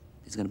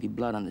 There's gonna be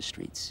blood on the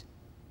streets.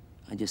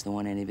 I just don't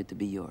want any of it to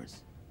be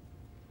yours.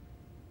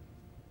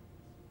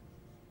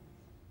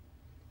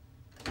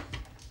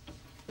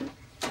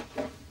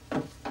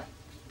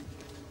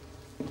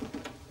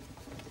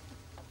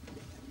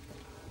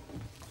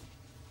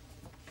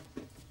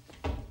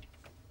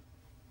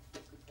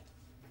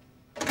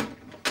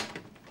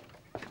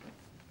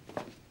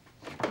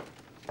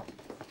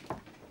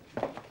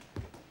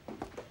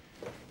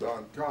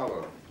 Don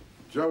Carlo,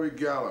 Joey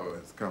Gallo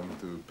has come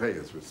to pay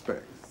his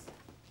respects.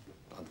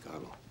 Don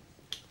Carlo,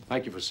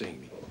 thank you for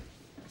seeing me.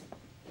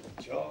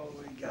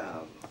 Joey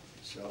Gallo,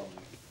 Joey.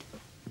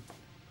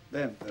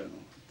 Benvenuto.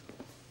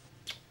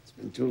 It's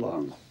been too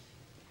long.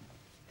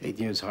 8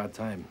 years hard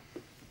time.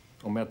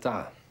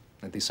 Omertà,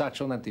 non ti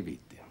saccio, non ti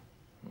viti.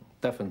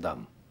 Deaf and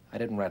dumb. I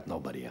didn't rat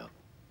nobody out.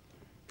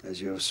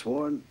 As you have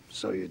sworn,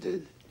 so you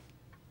did.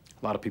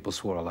 A lot of people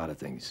swore a lot of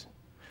things.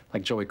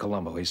 Like Joey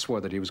Colombo, he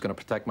swore that he was going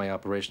to protect my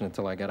operation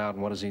until I got out,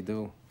 and what does he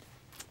do?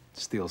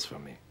 Steals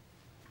from me.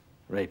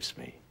 Rapes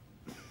me.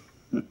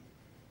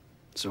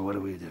 So what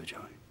do we do,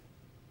 Joey?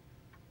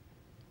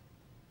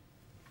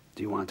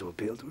 Do you want to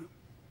appeal to him?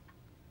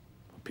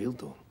 Appeal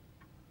to him?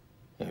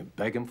 Yeah,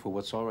 beg him for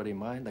what's already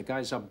mine? The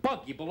guy's a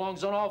bug. He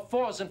belongs on all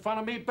fours in front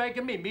of me,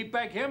 begging me. Me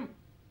beg him?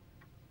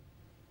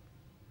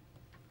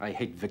 I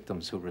hate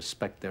victims who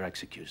respect their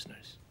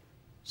executioners.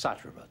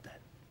 Sartre about that.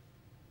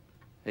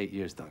 8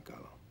 years, Don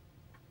Carlo.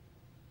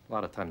 A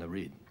lot of time to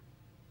read.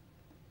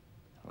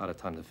 A lot of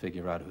time to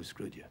figure out who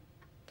screwed you.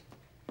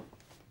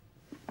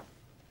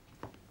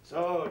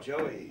 So,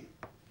 Joey,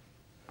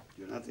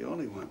 you're not the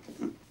only one.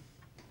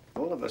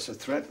 All of us are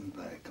threatened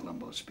by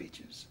Colombo's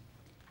speeches.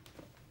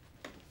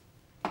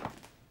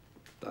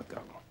 Don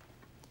Carlo.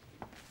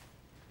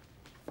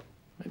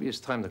 Maybe it's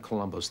time that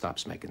Colombo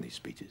stops making these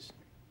speeches.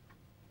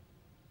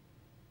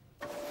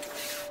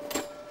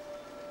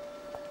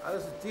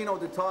 This is Dino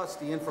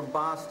DeTosti in from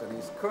Boston.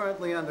 He's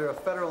currently under a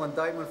federal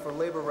indictment for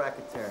labor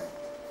racketeering.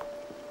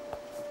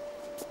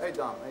 Hey,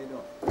 Dom, how you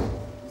doing?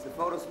 These the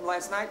photos from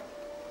last night?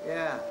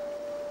 Yeah.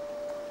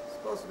 It's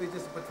supposed to be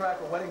just a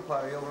Petrarca wedding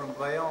party over in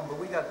Bayonne, but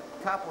we got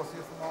couples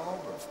here from all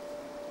over.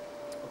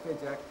 Okay,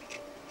 Jack.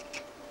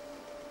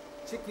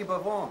 Chicky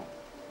Bavon,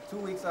 2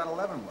 weeks out of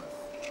Leavenworth.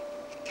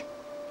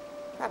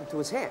 What happened to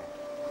his hair?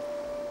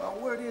 Well,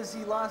 word is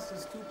he lost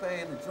his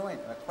toupee in the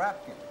joint in a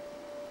crap game.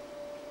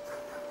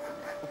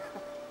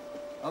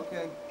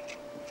 Okay.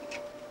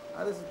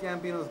 This is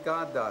Gambino's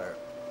goddaughter,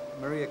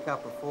 Maria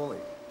Caprofoli.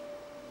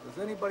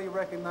 Does anybody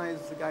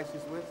recognize the guy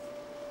she's with?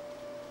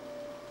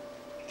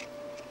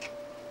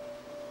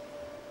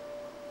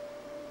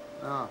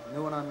 No,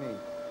 new one on me.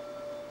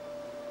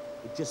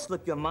 It just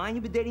slipped your mind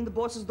you've been dating the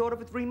boss's daughter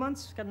for 3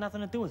 months? It's got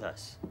nothing to do with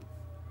us.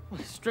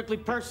 It's strictly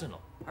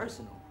personal.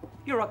 Personal?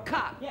 You're a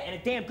cop. Yeah, and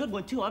a damn good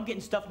one, too. I'm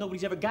getting stuff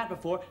nobody's ever got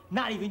before,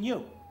 not even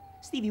you.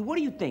 Stevie, what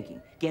are you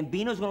thinking?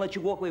 Gambino's gonna let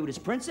you walk away with his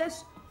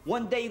princess?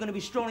 One day you're gonna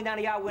be strolling down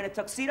the aisle wearing a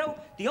tuxedo?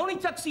 The only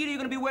tuxedo you're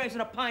gonna be wearing is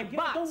in a pine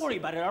box. Don't worry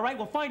about it, all right?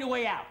 We'll find a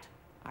way out.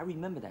 I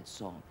remember that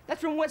song. That's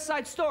from West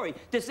Side Story.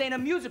 This ain't a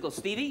musical,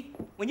 Stevie.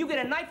 When you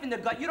get a knife in the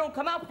gut, you don't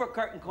come out for a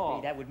curtain call.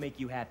 Hey, that would make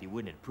you happy,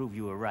 wouldn't it? Prove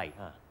you were right,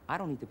 huh? I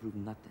don't need to prove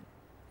nothing.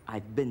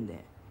 I've been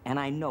there. And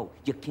I know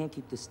you can't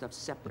keep this stuff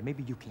separate.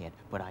 Maybe you can't,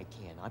 but I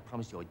can. I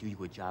promise you I'll do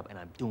you a job, and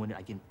I'm doing it.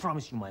 I didn't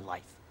promise you my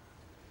life.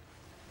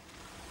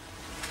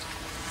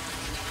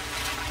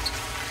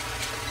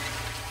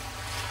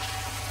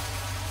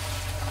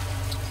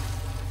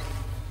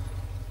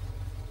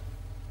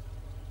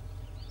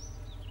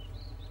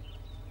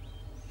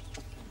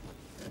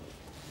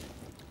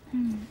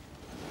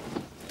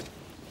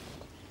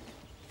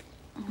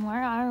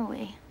 Where are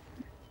we?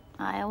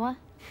 Iowa?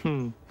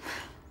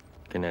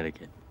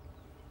 Connecticut.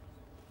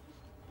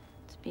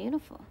 It's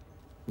beautiful.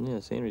 Yeah,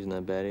 scenery's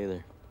not bad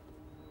either.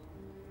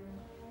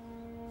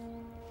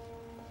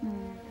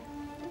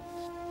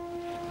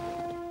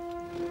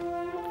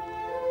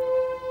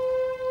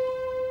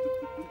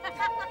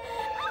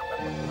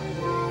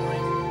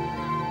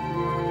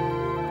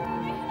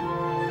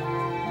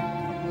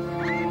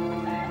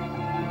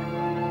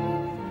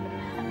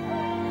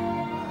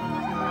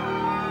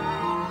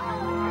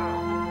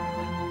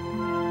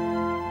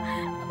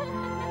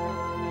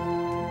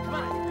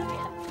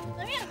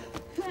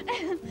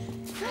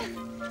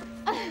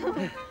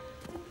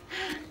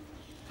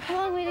 A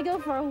long way to go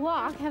for a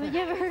walk. Haven't you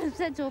ever heard of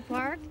Central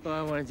Park? Well,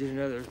 I wanted you to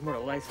know there's more to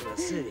life in the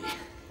city.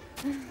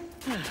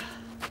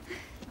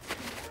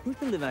 We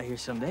can live out here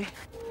someday.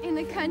 In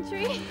the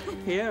country?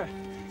 Here.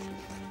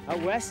 Out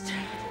west.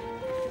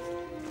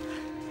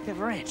 We have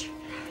a ranch.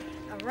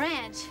 A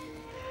ranch?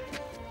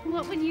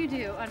 What would you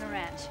do on a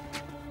ranch?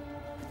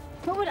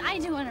 What would I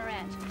do on a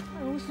ranch?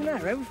 Oh, what's the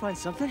matter, right? We find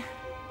something.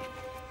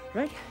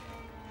 Right?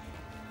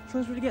 As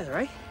long as we're together,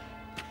 right?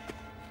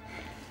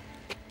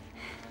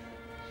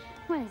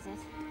 What is it?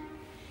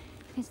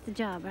 It's the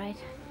job, right?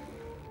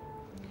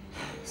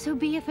 So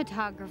be a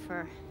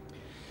photographer.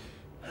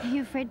 Are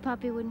you afraid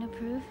Poppy wouldn't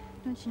approve?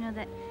 Don't you know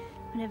that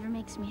whatever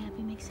makes me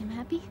happy makes him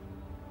happy?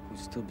 We'll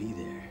still be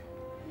there.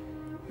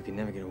 We can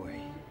never get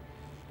away.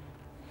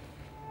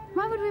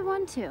 Why would we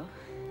want to?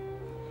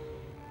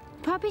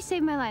 Poppy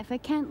saved my life. I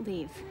can't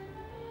leave.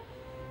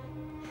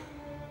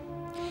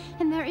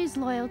 And there is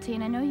loyalty,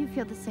 and I know you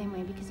feel the same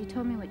way because you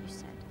told me what you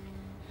said.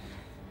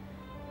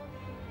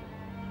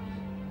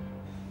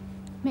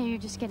 Maybe you're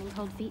just getting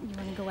cold feet and you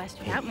want to go west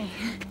without me.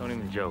 Don't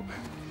even joke.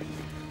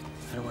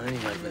 I don't want any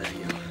life without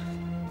you.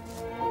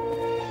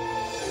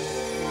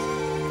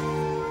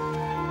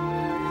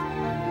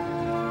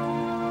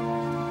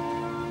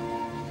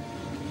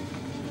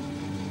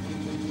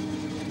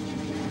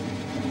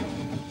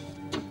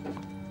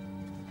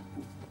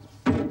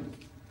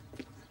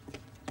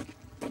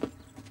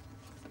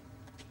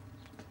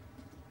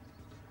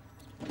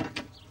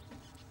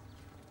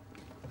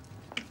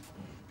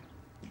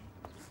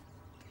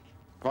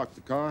 Park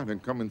the car, then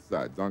come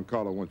inside. Don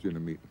Carlo wants you in a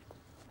meeting.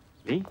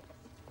 Me?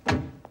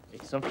 Hey,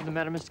 something the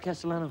matter, Mr.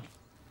 Castellano?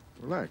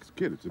 Relax,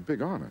 kid. It's a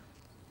big honor.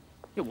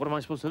 Yeah, what am I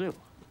supposed to do?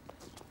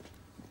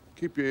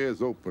 Keep your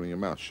ears open and your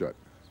mouth shut.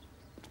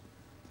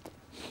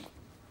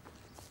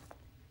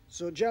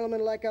 So,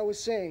 gentlemen, like I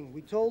was saying,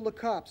 we told the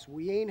cops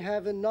we ain't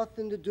having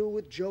nothing to do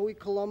with Joey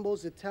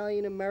Colombo's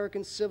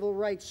Italian-American civil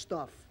rights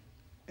stuff.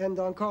 And,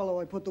 Don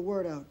Carlo, I put the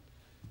word out.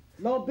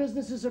 No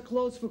businesses are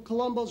closed for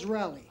Colombo's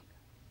rally.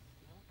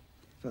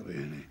 Va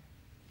bene.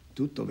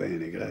 Tutto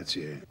bene,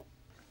 grazie.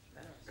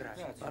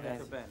 Grazie. Va bene.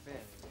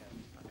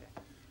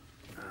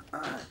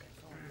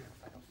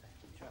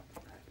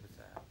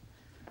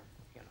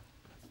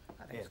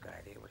 That's a good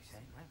idea, what he's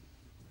saying,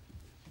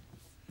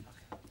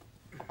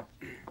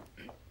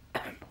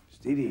 right?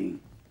 Stevie.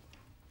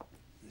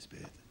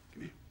 Aspetta,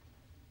 come here.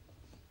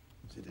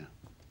 Sit down.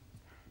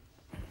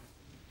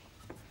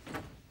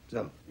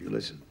 So, you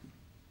listen.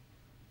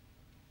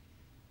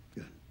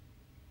 Good.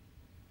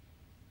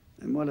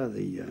 And what are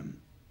the young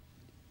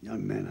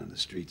men on the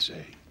street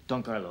saying?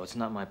 Don Carlo, it's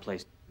not my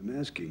place. I'm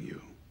asking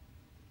you.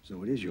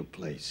 So it is your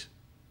place.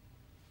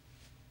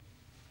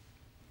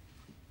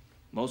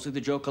 Mostly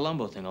the Joe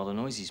Colombo thing, all the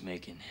noise he's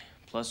making.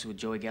 Plus, with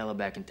Joey Gallo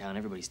back in town,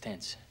 everybody's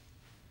tense.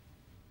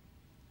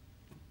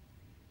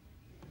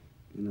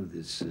 You know,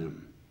 this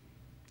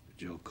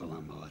Joe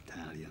Colombo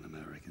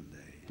Italian-American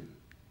Day,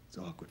 it's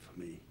awkward for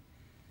me.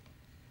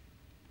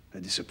 I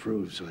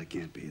disapprove, so I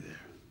can't be there.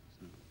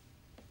 So,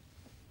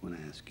 I want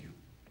to ask you,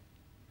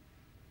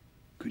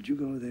 could you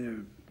go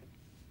there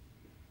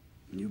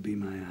and you be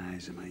my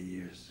eyes and my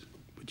ears?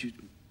 Would you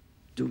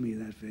do me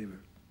that favor?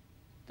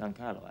 Don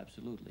Carlo,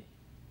 absolutely.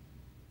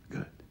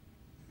 Good.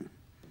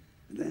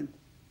 And then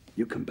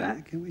you come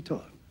back and we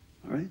talk,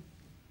 all right?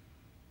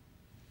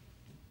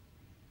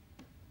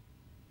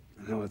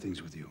 And how are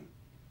things with you?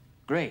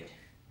 Great.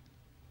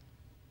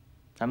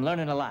 I'm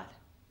learning a lot.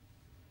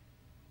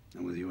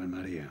 And with you and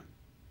Maria?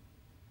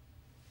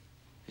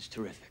 It's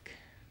terrific.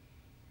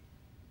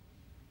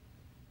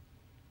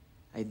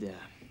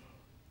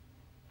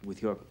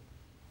 With your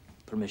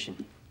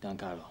permission, Don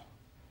Carlo,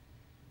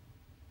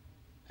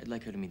 I'd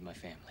like her to meet my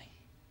family.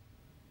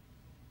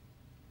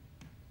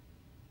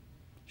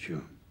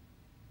 Sure.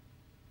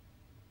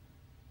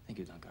 Thank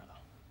you, Don Carlo.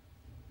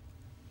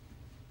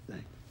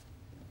 Thanks.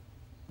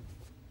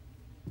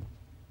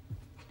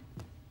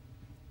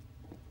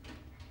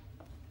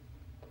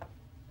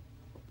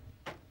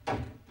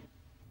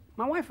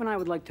 My wife and I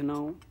would like to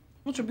know,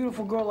 what's a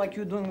beautiful girl like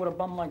you doing with a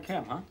bum like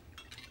him, huh?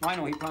 I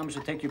know he promised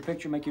to take your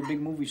picture, make you a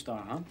big movie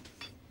star, huh?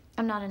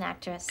 I'm not an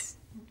actress.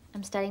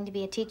 I'm studying to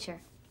be a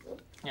teacher.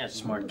 Yeah,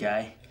 smart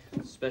guy.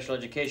 Special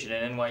education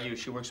at NYU.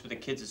 She works with the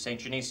kids at St.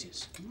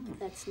 Genesius.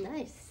 That's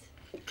nice.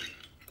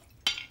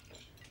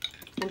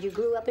 And you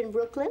grew up in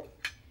Brooklyn?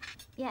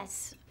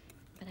 Yes,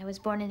 but I was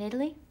born in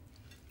Italy.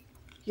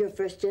 You're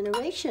first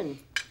generation.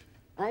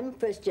 I'm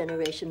first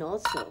generation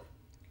also.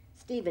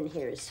 Stephen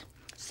here is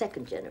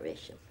second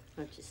generation,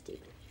 aren't you,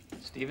 Stephen?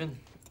 Stephen?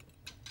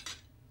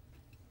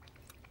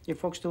 Your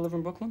folks still live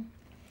in Brooklyn?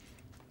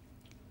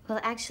 Well,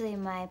 actually,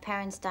 my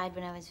parents died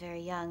when I was very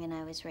young, and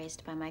I was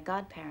raised by my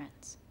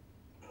godparents.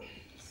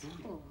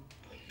 Oh.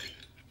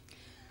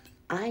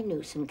 I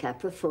knew some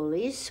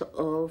Caprafolis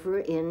over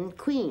in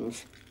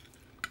Queens.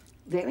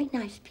 Very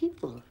nice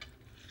people.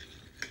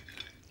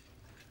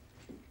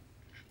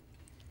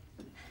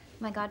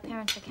 My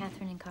godparents are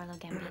Catherine and Carlo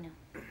Gambino.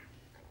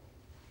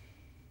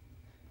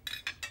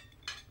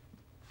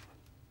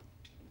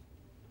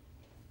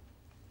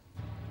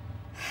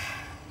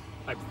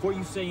 All right, before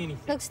you say anything.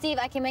 Look, Steve,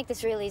 I can make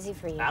this real easy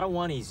for you. I don't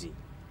want easy.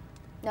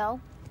 No?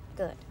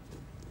 Good.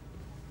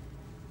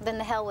 Then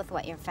the hell with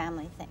what your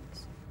family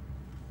thinks.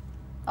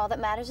 All that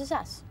matters is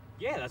us.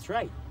 Yeah, that's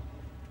right.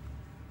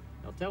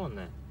 I'll tell him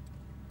that.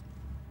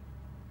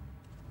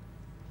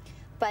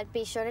 But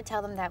be sure to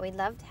tell them that we'd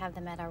love to have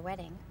them at our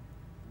wedding.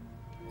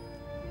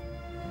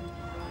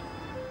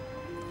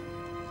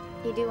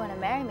 You do want to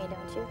marry me,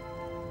 don't you?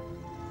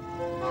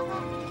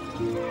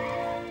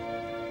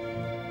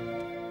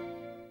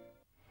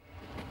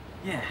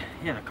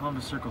 Yeah, the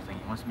Columbus Circle thing.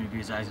 He wants me to be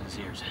his eyes and his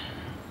ears.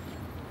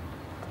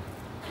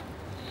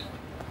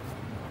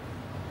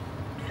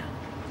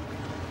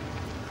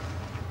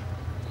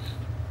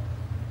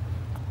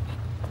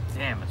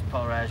 Damn, it's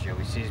Paul Raggio.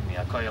 He sees me.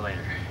 I'll call you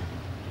later.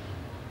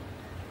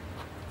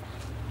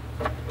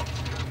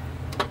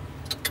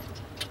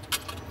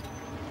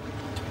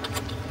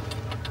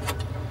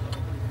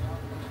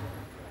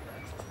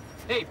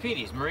 Hey,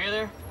 Petey, is Maria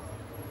there?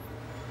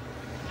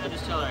 Yeah,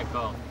 just tell her I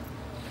called.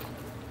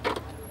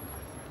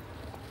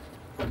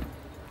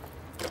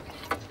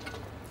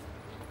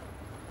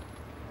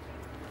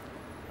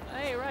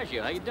 Hey,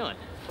 Raggio, how you doing?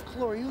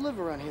 Cloris, you live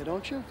around here,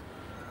 don't you?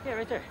 Yeah,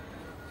 right there.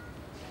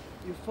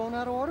 Your phone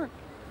out of order?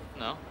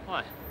 No,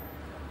 why?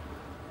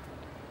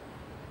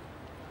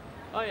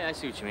 Oh, yeah, I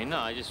see what you mean. No,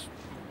 I just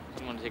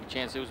didn't want to take a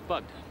chance it was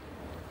bugged.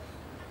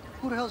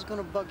 Who the hell's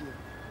gonna bug you?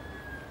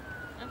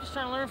 I'm just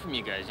trying to learn from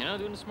you guys, you know,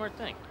 doing the smart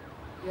thing.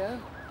 Yeah?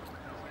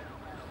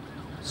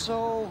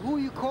 So, who are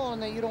you calling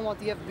that you don't want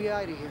the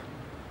FBI to hear?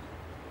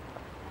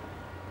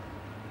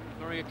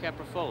 Maria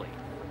Caprafoli.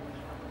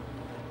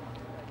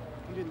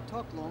 You didn't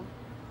talk long.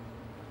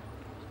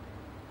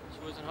 She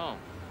wasn't home.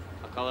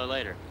 I'll call her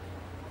later.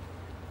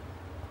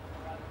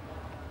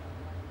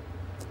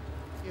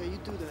 Yeah, you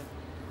do that.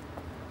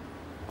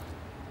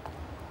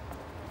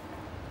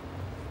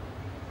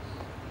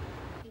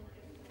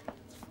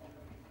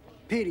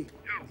 Petey,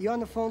 you on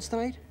the phones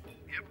tonight?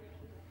 Yep.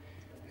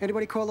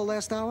 Anybody call the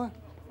last hour?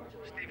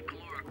 Steve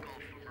Collura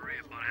called for Maria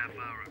about a half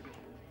hour ago.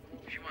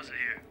 She wasn't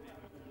here.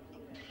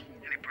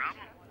 Any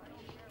problem?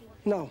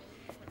 No,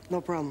 no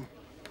problem.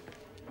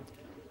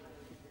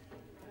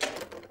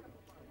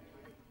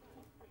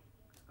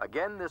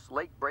 Again, this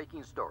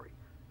late-breaking story.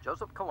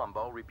 Joseph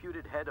Colombo,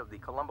 reputed head of the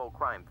Colombo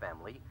crime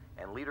family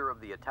and leader of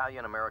the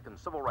Italian-American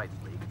Civil Rights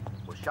League,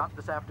 was shot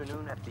this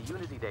afternoon at the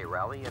Unity Day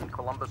rally in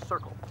Columbus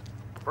Circle.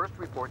 First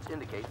reports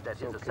indicate that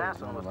his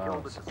assassin was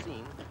killed at the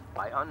scene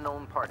by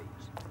unknown parties.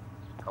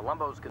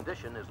 Colombo's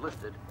condition is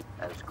listed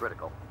as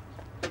critical.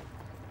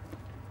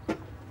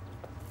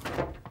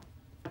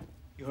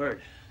 You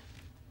heard.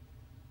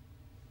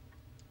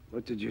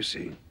 What did you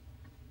see?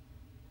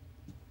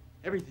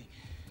 Everything.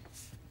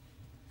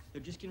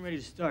 They're just getting ready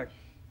to start.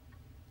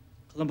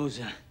 Colombo's,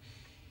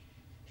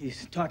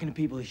 he's talking to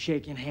people, he's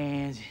shaking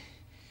hands.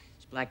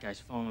 This black guy's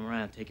following him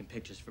around, taking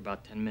pictures for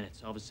about 10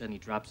 minutes. All of a sudden, he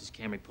drops his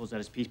camera, he pulls out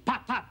his piece,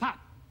 pop, pop, pop!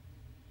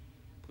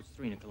 Puts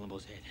 3 in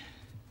Colombo's head.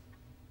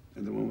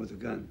 And the one with the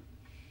gun?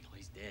 Oh,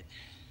 he's dead.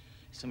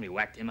 Somebody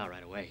whacked him out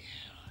right away.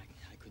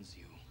 I couldn't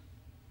see who.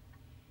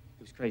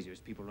 It was crazy. There was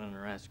people running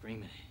around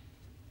screaming.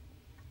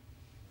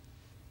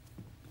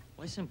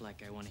 Why does some black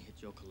guy want to hit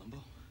Joe Colombo?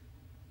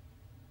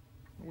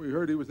 We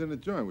heard he was in the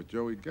joint with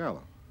Joey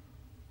Gallo.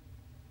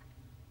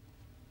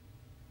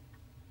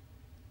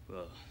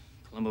 Well,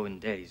 Colombo isn't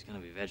dead. He's gonna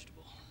be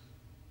vegetable.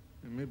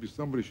 And maybe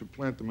somebody should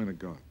plant him in a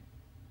garden.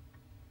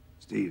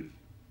 Steve,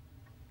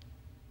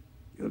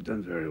 you've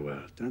done very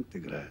well. Tante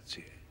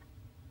grazie.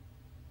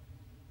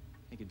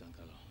 Thank you, Don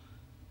Carlo.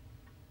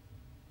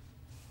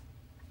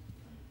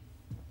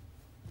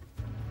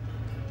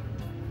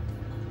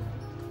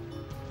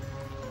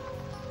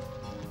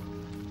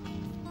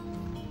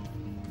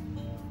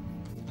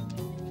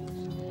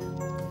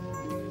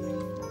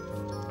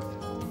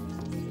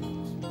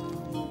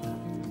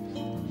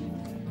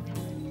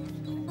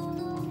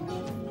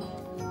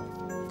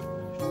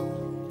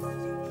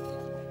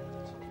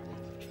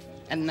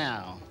 And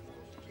now,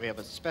 We have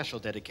a special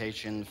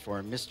dedication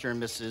for Mr.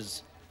 and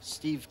Mrs.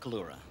 Steve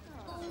Collura.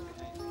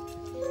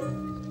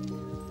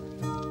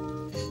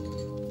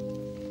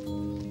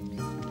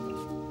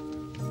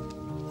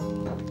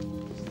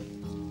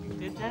 You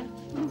did that?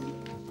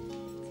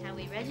 That's how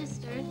we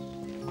registered.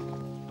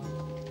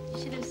 You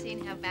should have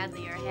seen how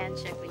badly your hand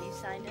shook when you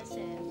signed us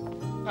in.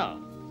 Oh.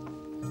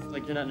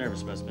 Like you're not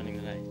nervous about spending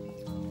the night.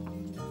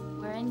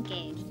 We're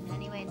engaged, and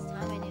anyway, it's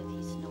time I knew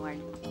he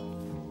snored.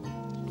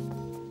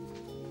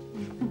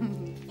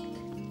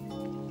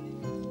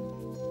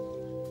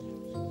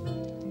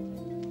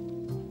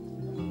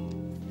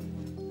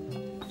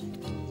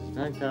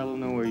 Does not Carlo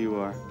know where you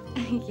are?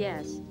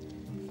 Yes.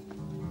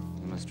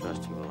 I must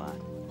trust you a lot.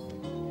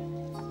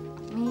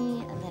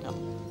 Me, a little.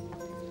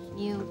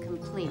 You,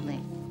 completely.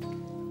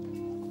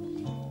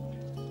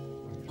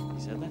 You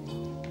said that?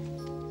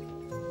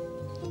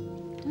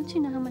 Don't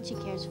you know how much he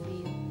cares for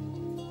you?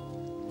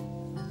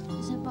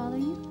 Does that bother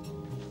you?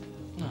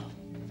 No.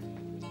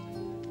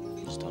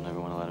 Just don't ever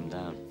want to let him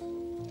down.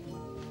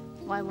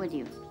 Why would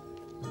you?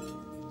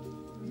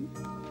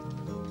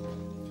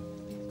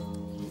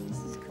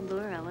 Mrs.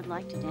 Collura would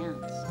like to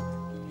dance.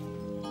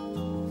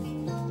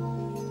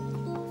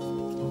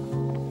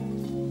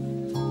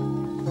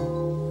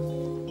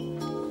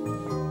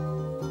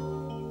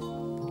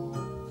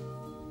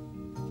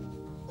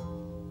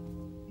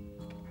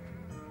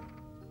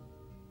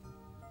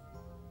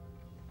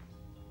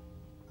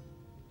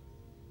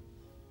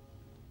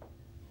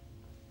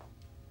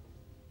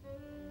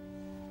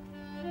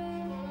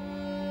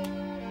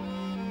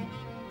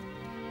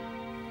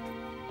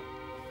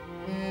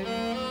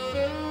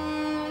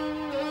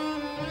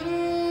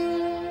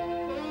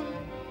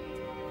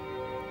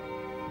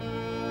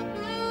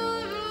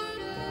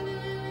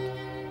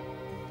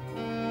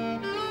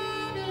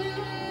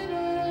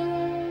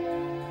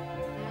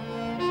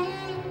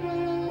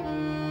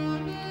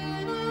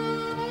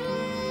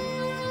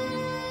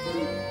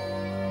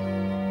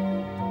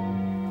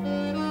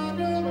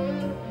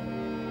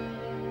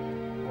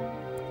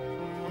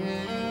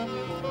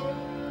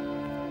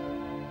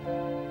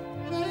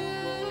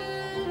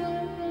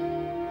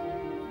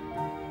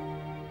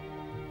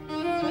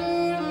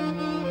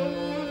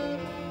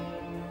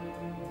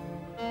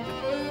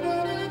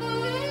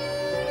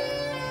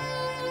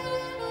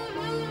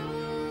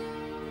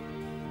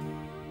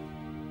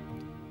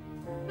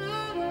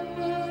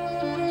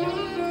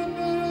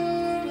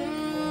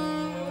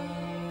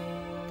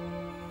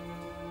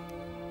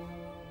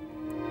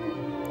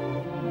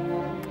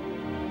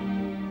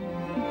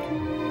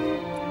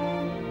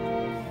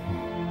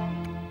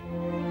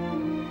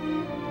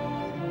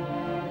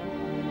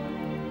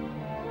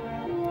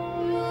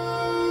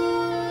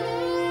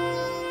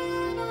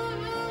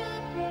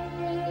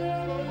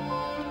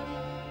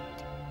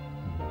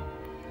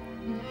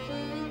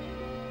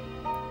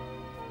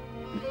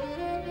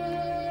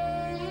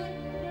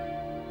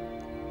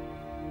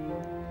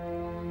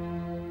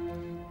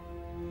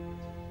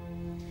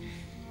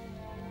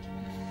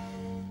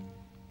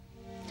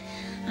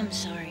 I'm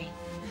sorry.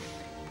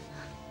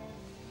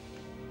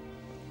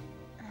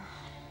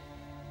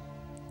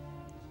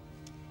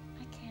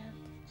 I can't.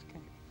 It's okay.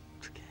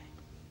 It's okay.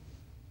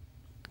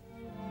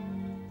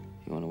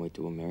 You want to wait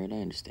till we're married? I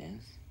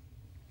understand.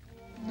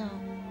 No.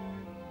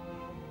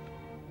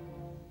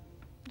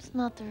 It's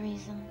not the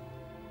reason.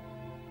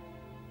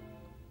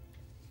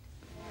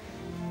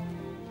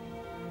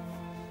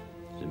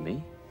 Is it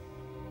me?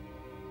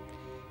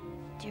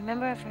 Do you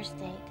remember our first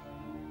date?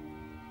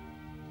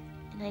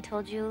 And I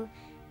told you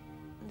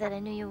that I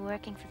knew you were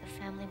working for the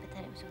family, but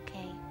that it was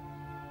okay.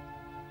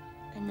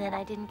 And that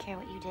I didn't care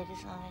what you did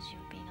as long as you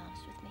were being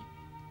honest with me.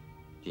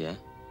 Yeah?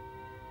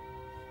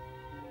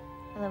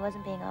 Well, I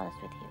wasn't being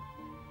honest with you.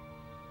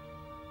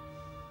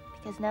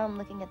 Because now I'm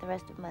looking at the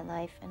rest of my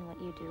life and what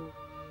you do.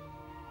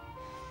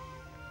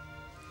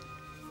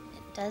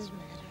 It does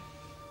matter.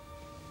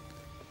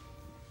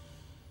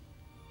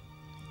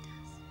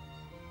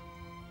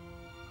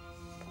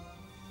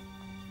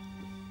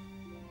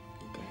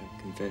 Look, I have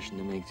a confession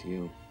to make to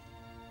you.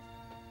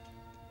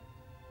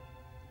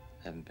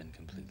 I haven't been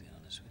completely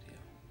honest with you.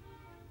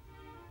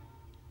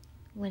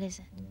 What is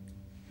it?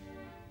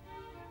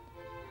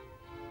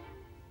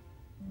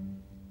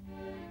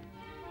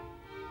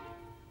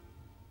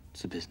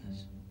 It's a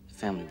business. A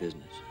family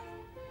business.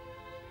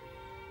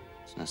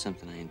 It's not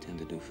something I intend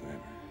to do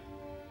forever.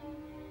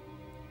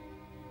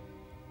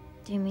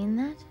 Do you mean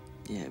that?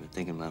 Yeah, I've been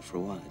thinking about it for a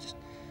while. I just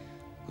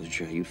wasn't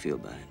sure how you'd feel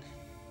about it.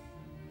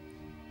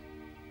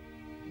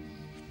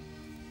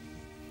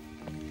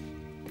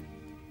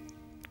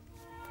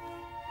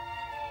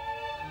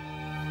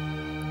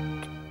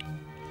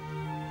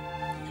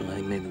 I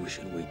think maybe we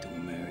should wait till we're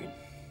married.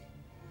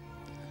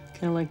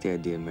 Kind of like the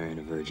idea of marrying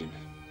a virgin.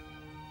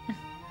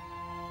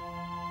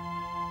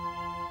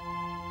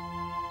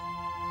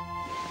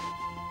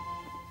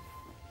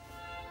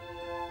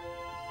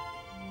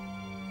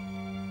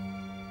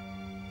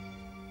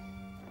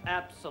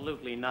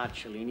 Absolutely not,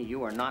 Cellini.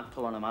 You are not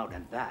pulling him out,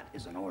 and that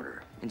is an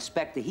order.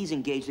 Inspector, he's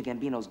engaged to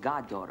Gambino's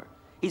goddaughter.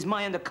 He's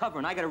my undercover,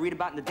 and I gotta read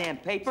about it in the damn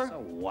paper? So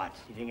what?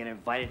 You didn't get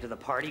invited to the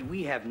party?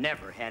 We have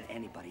never had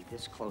anybody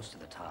this close to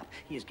the top.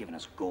 He has given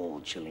us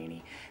gold,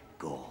 Cellini.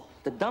 Gold.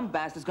 The dumb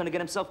bastard's gonna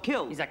get himself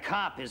killed. He's a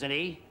cop, isn't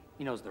he?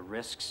 He knows the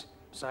risks.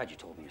 Besides, you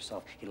told me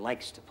yourself, he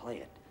likes to play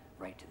it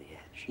right to the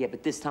edge. Yeah,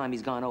 but this time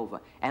he's gone over,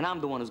 and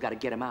I'm the one who's gotta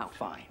get him out.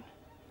 Fine,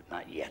 but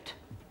not yet.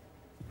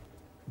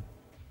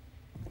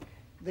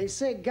 They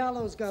say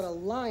Gallo's got a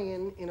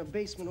lion in a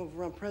basement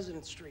over on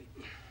President Street.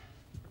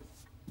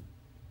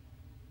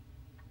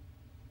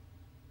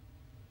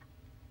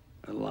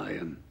 A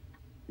lion?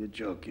 You're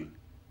joking.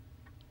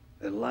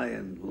 A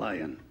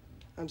lion.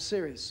 I'm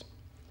serious.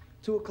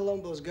 Two of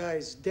Colombo's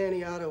guys,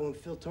 Danny Otto and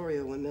Phil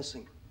Torrio, went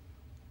missing.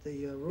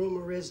 The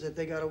rumor is that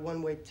they got a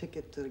one-way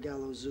ticket to the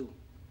Gallo Zoo.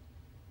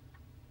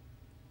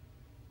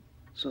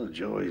 So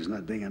Joey's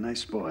not being a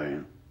nice boy,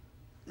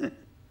 huh?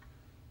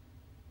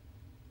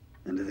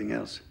 Anything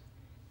else?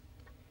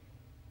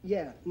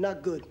 Yeah,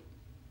 not good.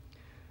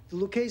 The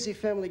Lucchese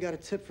family got a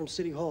tip from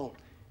City Hall.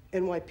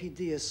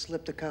 NYPD has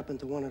slipped a cop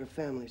into one of the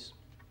families.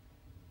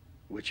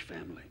 Which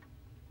family?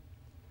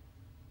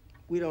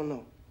 We don't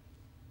know.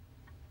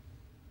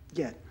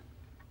 Yet.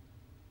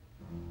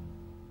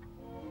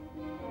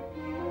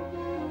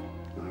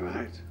 All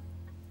right.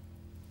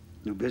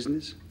 New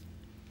business?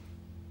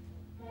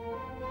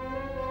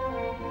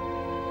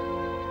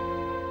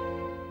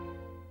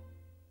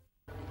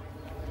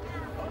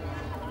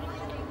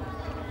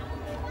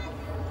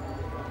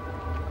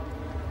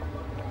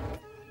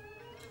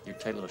 Your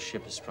tight little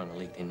ship is sprung a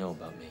leak. They know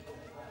about me.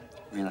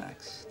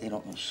 Relax. They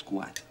don't know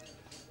squat.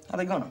 How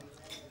they gonna?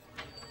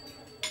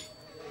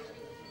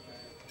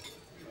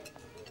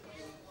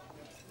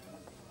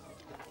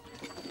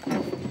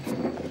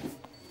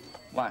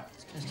 Why?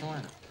 This guy's still on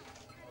him.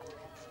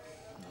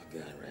 Oh,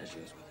 God, Raggio's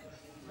with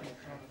him.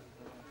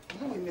 I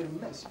think we made a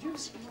mess. Did you ever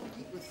see him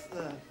eat with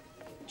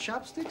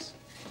chopsticks?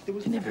 There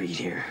was You never eat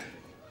here.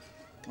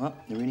 Well,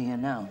 they're eating here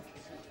now.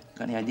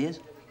 Got any ideas?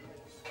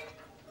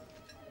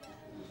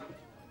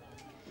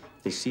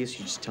 They see us,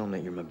 you just tell them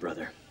that you're my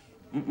brother.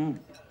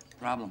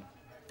 Problem.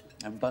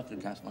 I've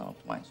busted Castellano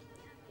twice.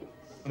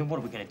 Then what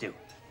are we gonna do?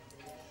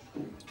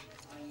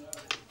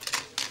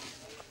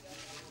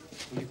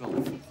 Where you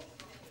going?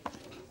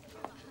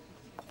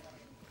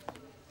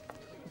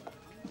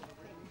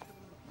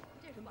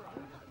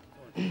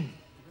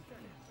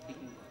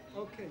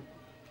 Okay.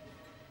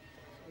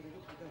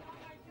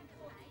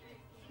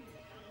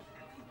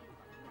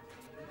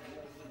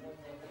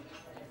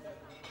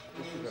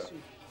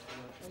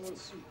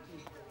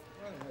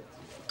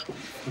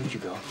 Where'd you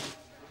go?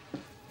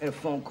 Had a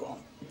phone call.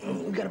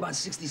 We got about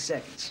 60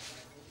 seconds.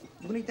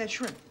 You gonna eat that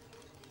shrimp?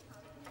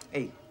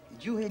 Hey,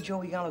 did you hear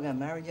Joey Gallo got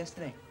married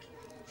yesterday?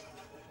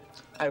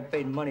 I'd have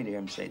paid money to hear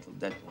him say it till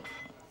Deadpool.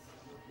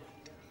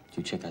 Did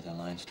you check out that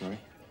lion story?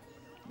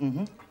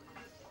 Mm-hmm.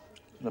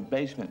 The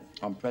basement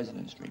on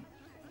President Street.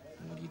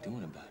 And what are you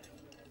doing about it?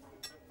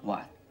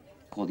 What?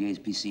 Call the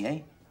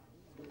ASPCA?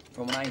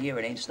 From what I hear,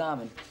 it ain't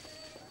starving.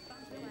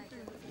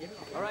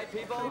 All right,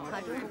 people.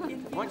 I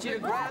want you to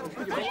grab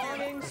your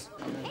belongings.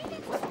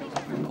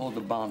 Call the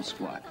bomb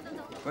squad.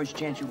 First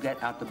chance you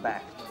get, out the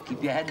back.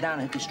 Keep your head down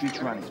and hit the streets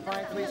running.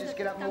 Fine, please just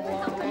get up and move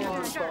along.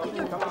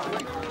 Come on.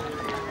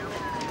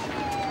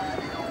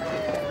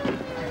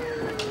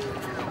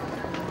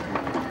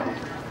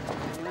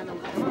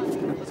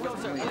 Let's go,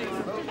 sir, please.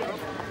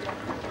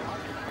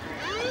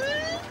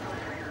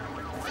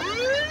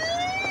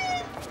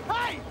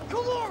 Hey,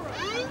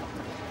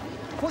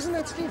 Collura! Wasn't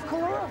that Steve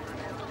Collura?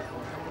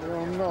 I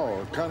don't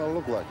know. It kind of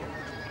looked like him.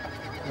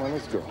 Come on,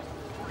 let's go.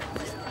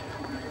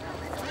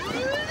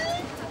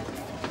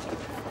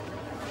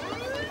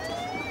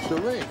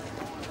 Shereen,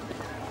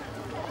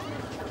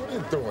 what are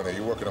you doing? Are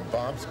you working a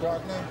bomb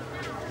squad now?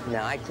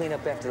 No, I clean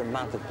up after the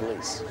mounted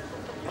police.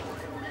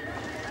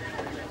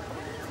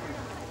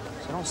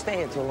 So don't stay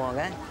here too long,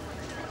 eh?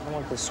 I don't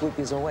want the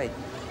sweepies away.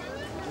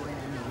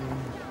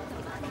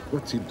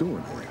 What's he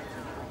doing here?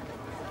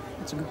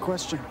 That's a good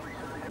question.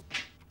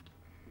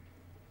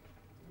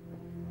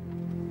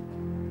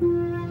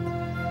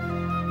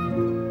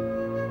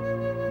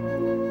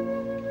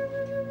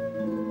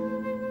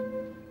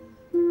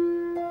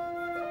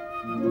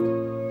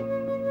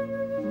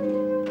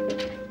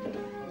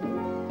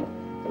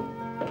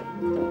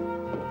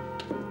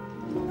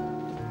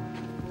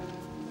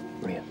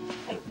 Maria,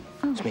 hey,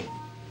 it's me.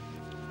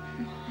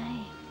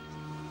 Hi.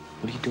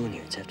 What are you doing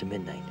here? It's after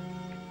midnight.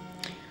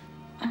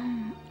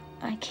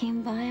 I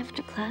came by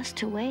after class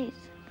to wait.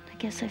 I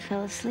guess I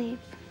fell asleep.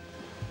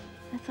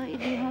 I thought you'd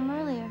be home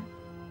earlier.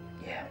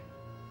 Yeah.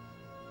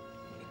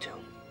 Me too.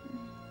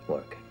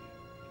 Work.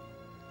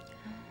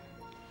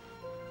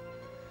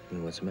 I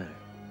mean, what's the matter?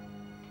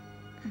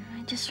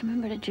 I just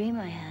remembered a dream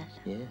I had.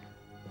 Yeah?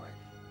 What?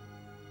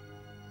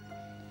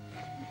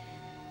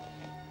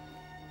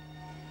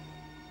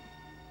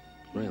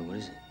 Maria, what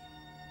is it?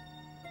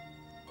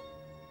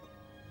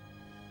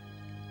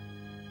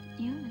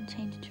 You haven't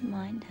changed your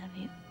mind, have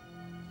you?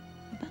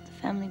 About the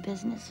family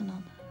business and all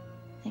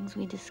the things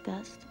we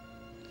discussed?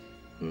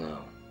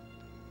 No.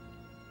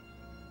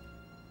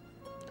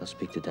 I'll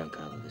speak to Don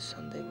Carlo this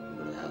Sunday when we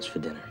go to the house for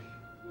dinner.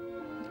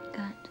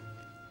 Good.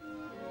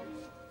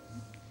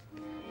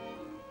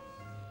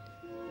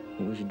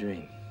 What was your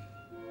dream?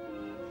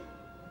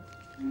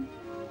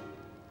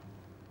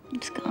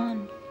 It's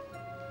gone.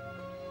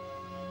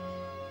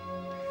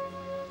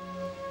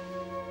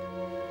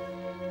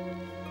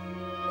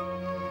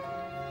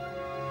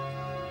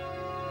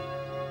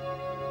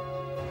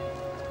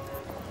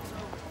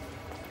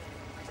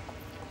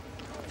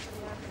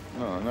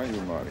 No, not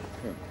you, Marty.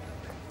 Here.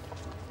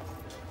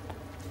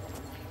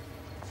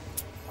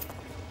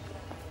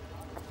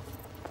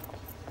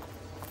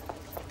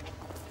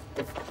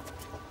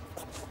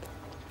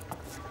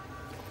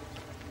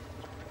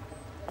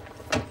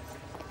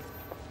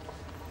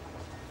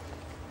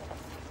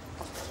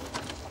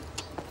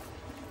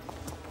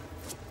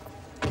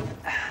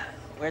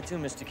 Where to,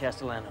 Mr.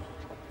 Castellano?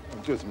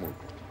 Just move.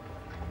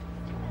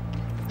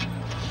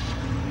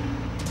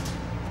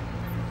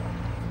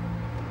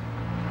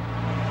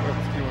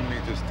 Let's you and me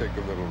just take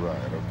a little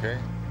ride, okay?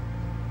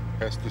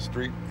 Hester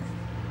Street?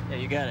 Yeah,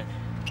 you got it.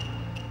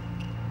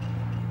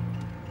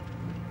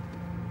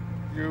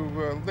 You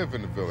live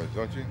in the village,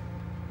 don't you?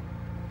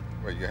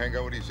 Wait, you hang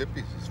out with these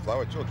hippies, these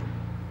flower children?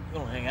 You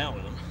don't hang out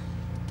with them.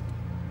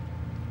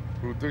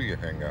 Who do you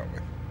hang out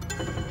with?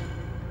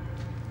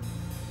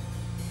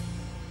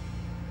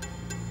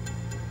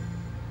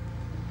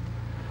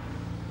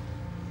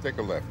 Take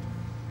a left.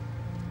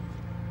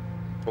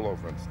 Pull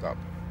over and stop.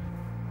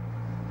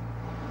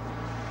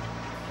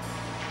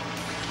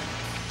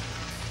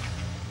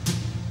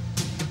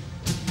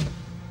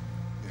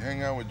 You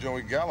hang out with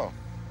Joey Gallo.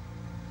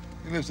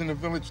 He lives in the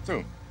village,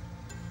 too.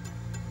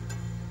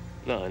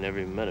 No, I never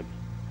even met him.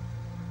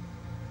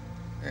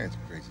 Yeah, he's a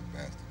crazy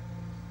bastard.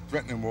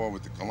 Threatening war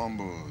with the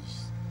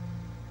Colombos.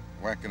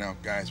 Whacking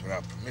out guys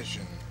without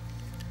permission.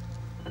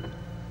 You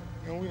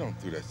know, we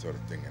don't do that sort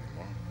of thing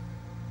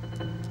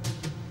anymore.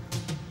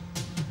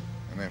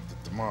 And after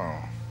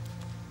tomorrow,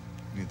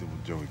 neither will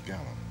Joey Gallo.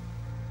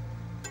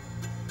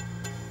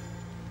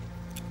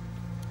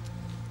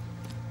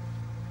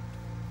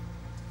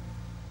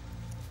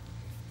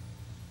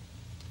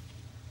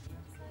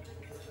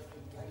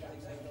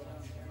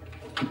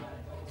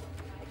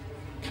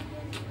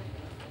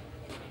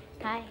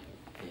 Hi.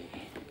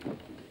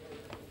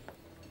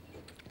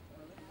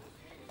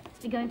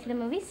 We going to the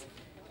movies?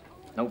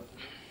 Nope.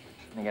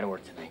 I gotta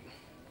work tonight.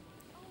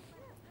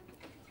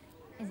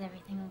 Is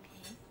everything okay?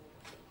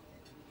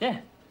 Yeah.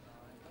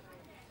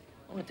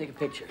 I want to take a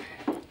picture.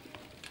 The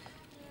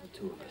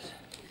two of us.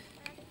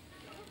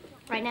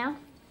 Right now?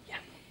 Yeah.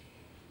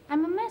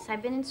 I'm a mess.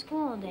 I've been in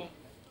school all day.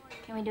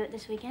 Can we do it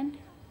this weekend?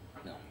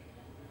 No.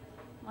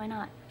 Why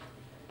not?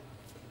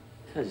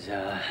 Because,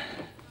 I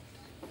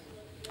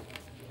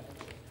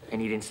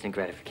need instant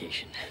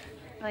gratification.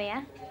 Oh,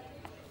 yeah?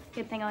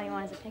 Good thing all you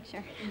want is a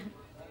picture.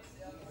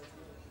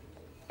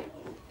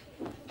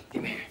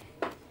 Come here.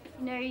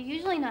 You know, you're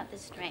usually not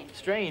this strange.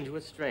 Strange?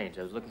 What's strange?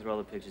 I was looking through all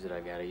the pictures that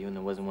I got of you, and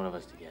there wasn't one of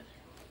us together.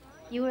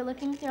 You were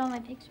looking through all my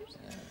pictures?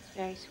 It's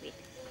very sweet.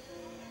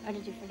 Or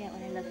did you forget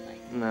what I looked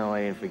like? No,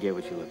 I didn't forget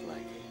what you looked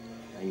like.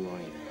 No, you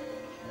won't either.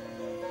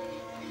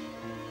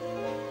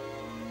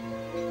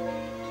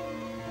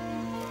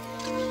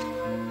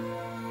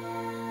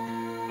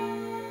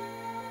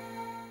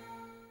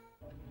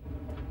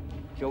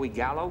 Joey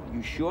Gallo,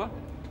 you sure?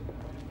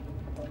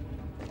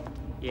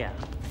 Yeah,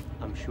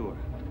 I'm sure.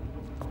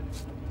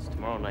 It's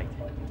tomorrow night.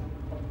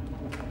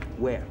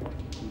 Where?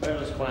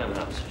 Bearless Clam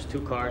House. There's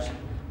 2 cars.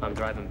 I'm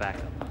driving back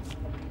up.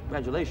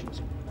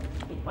 Congratulations.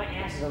 Hey, my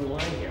ass is on the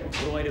line here.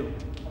 What do?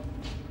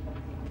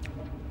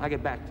 I'll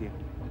get back to you.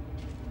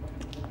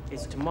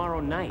 It's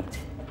tomorrow night.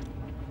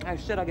 I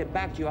said I'll get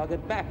back to you. I'll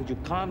get back. Would you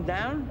calm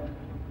down?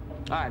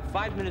 All right,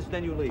 5 minutes,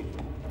 then you leave.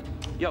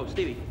 Yo,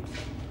 Stevie,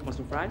 want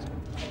some fries?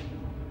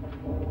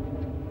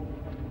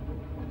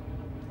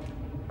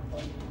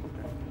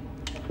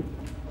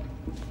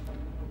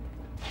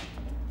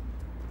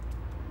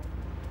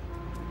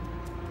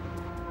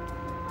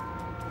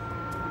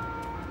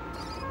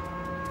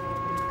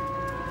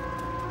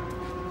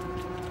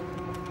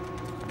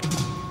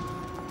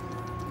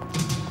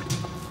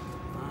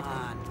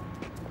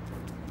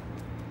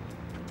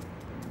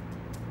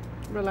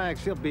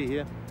 Relax, he'll be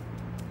here.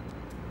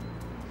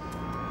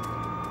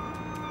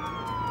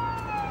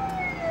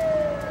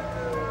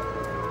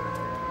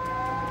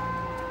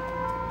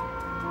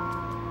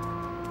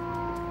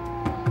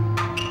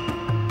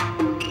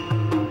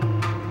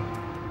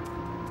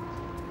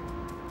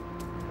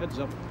 Heads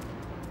up.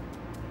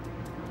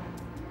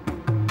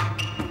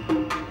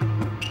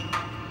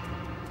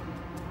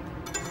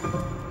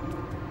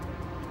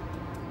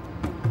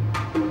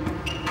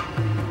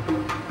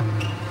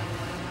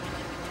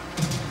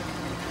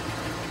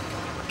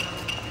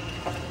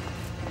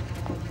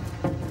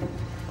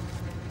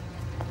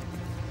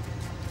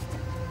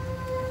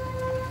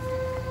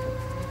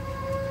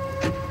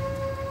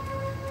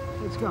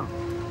 Let's go.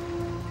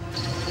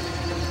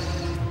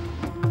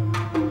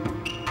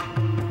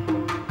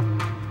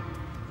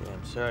 Yeah,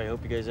 I'm sorry. I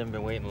hope you guys haven't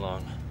been waiting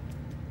long.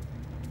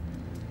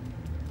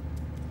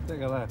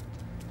 Take a left.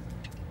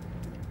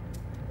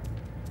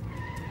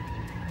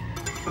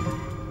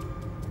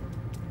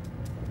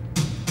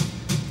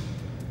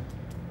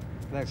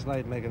 Next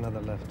light, make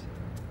another left.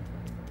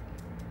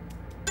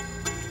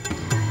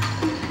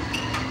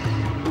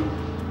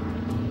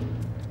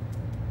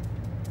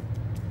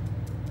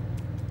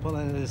 Pull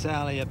into this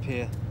alley up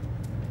here.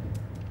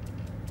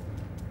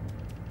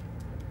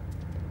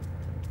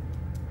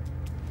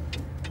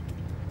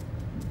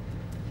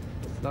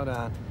 Slow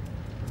down.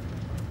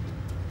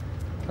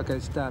 Okay,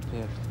 stop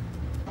here.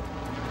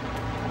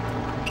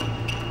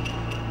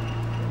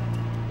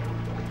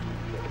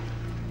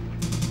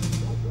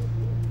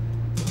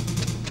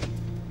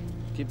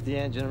 Keep the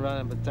engine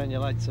running, but turn your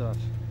lights off.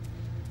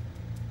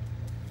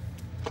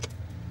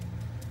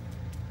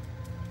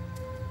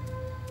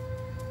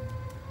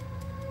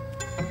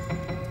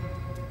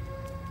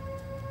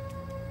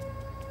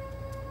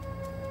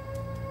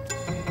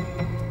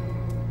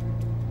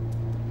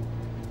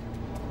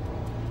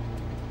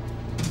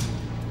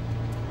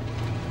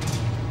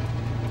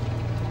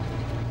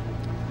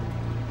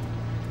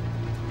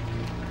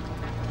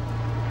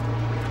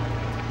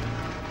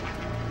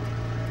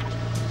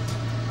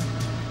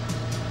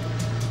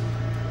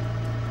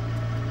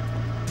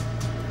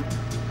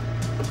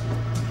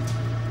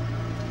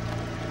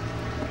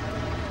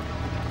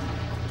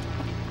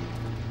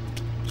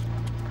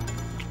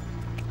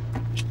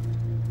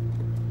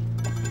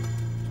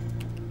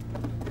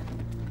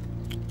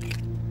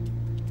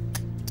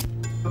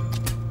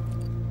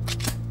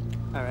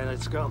 All right,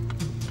 let's go.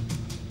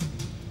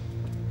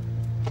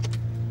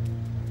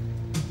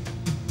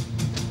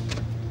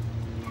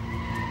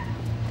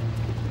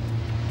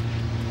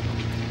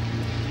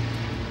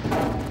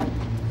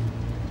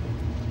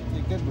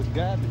 You're good with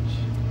garbage.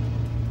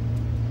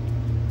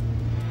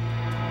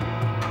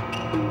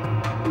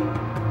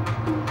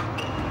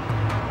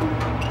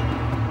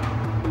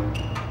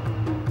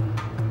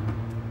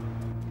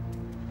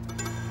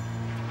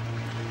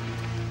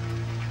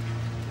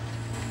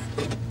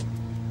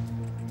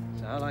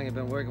 How long you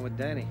been working with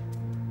Danny?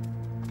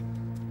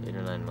 8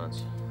 or 9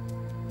 months.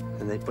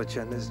 And they put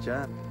you on this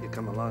job. You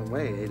come a long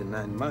way, 8 or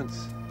 9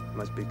 months.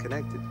 Must be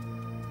connected.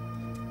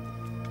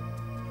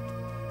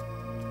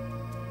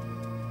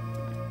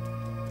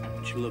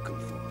 What you looking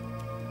for?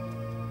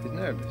 He's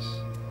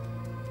nervous.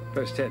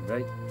 First hit,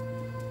 right?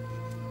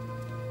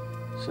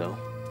 So?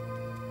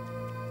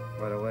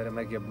 What a way to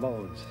make your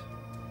bones.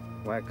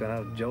 Whacking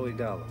out Joey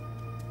Gallo.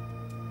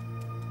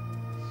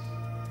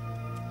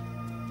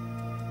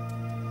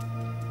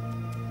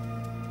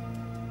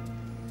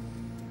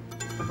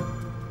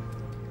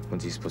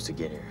 When's he supposed to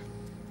get here?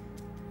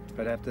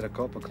 Right after the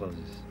Copa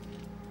closes.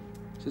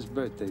 It's his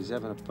birthday. He's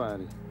having a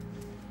party.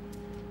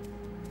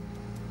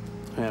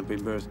 Happy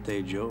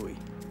birthday, Joey.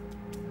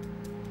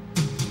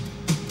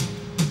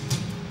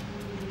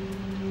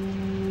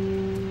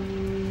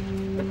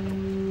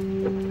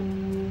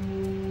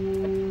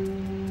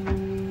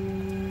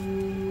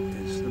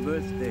 It's the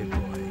birthday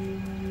boy.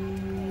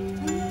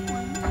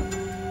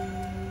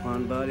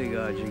 One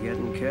bodyguard, you're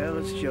getting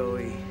careless,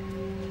 Joey.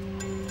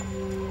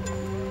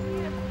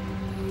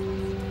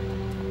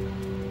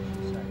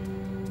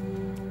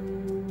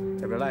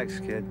 Hey, relax,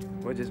 kid.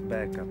 We're just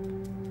backup.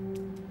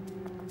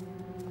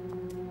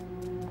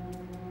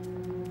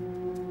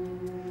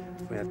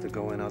 If we have to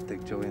go in, I'll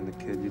take Joey and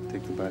the kid. You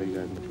take the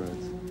bodyguard and the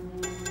birds.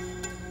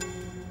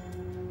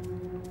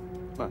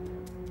 What?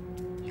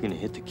 You gonna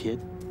hit the kid?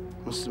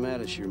 What's the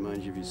matter? She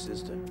reminds you of your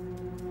sister.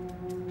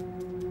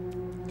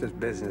 Just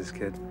business,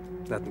 kid.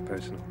 Nothing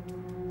personal.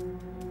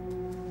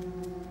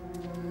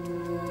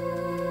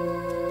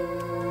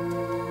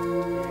 I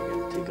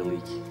gotta take a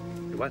leak.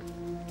 What?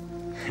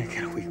 I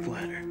got a weak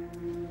bladder.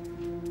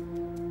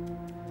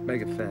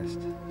 Make it fast.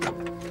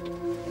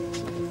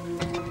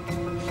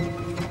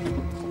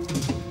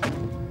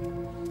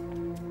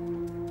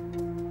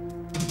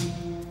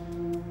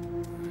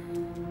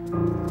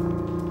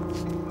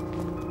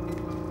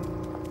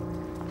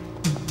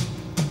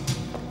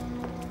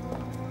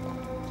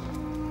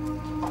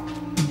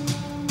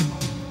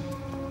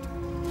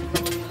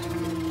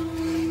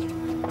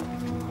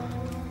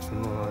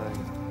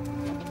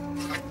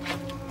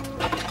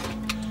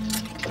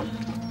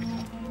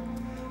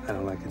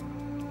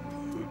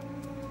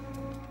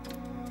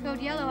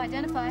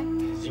 Identify.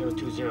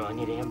 020, I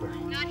need Amber.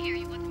 Not here.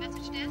 You want the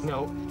message desk?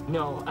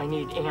 No, I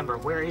need Amber.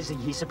 Where is he?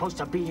 He's supposed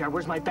to be here.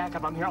 Where's my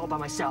backup? I'm here all by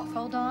myself.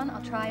 Hold on,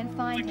 I'll try and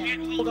find him.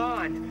 Can't hold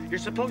on. You're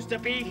supposed to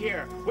be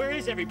here. Where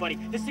is everybody?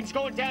 This thing's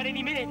going down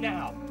any minute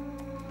now.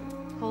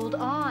 Hold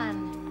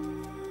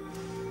on.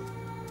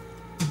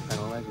 I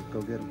don't like it.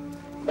 Go get him.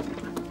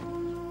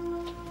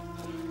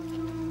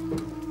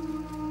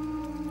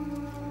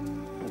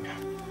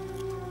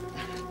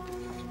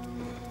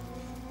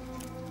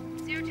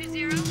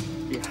 020?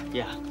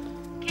 Yeah.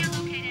 Can't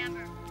locate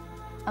Amber.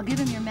 I'll give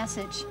him your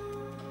message.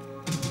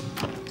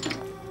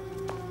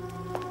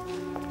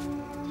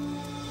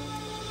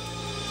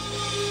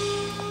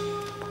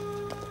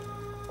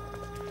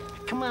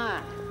 Come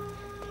on.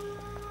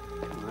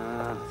 Come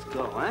on, let's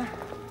go, huh?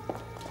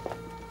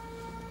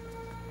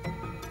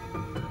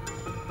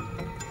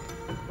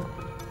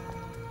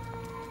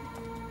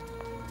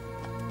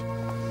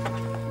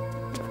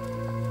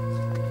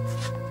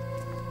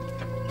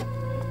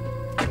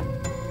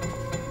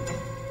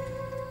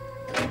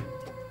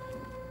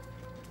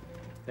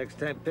 Next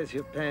time, piss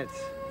your pants.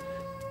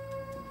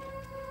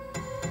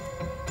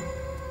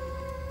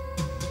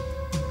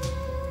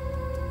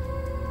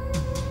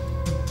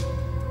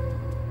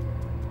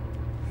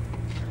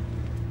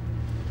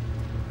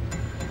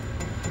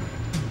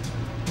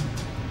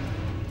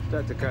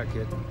 Start the car,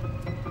 kid.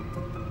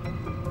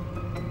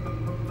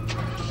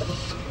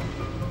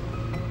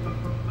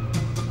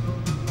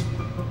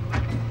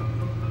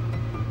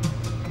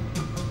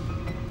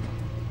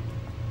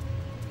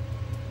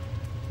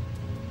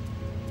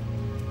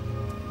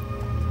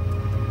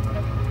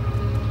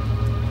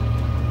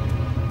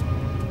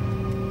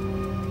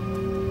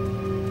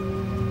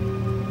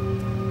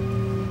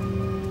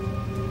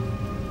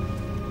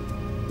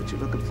 What you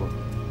looking for?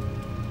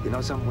 You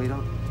know something we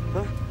don't?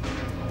 Huh?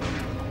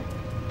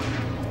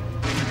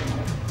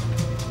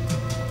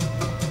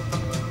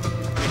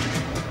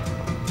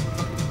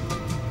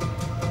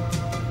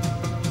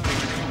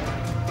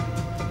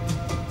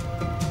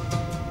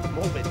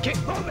 Move it, kid,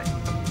 move it!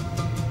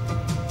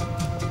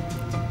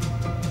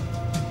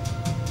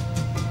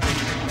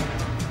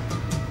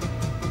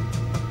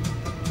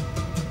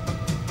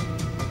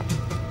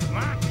 Come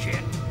on,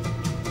 kid.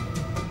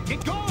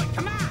 Get going,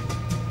 come on!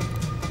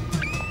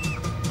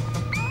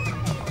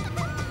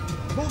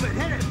 Move it,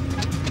 hit it!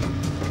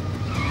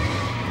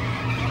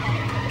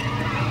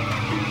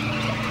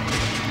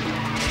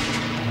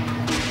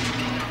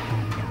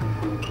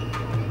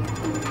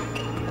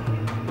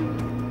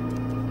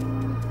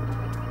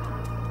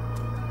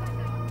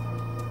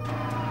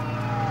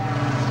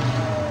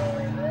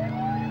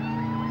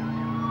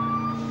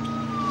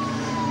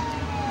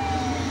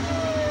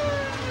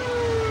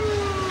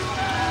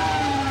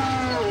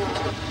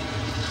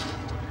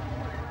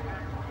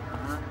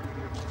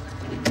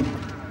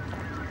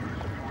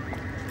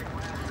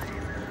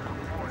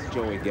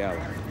 Joey Gallo.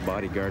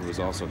 Bodyguard was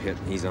also hit.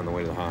 He's on the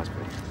way to the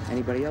hospital.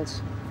 Anybody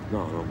else?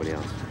 No, nobody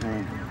else.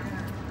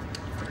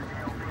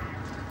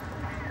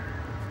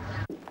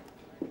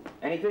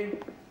 Anything?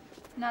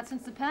 Not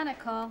since the panic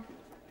call.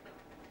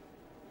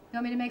 You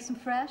want me to make some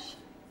fresh?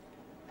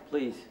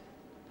 Please.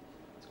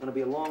 It's gonna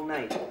be a long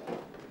night.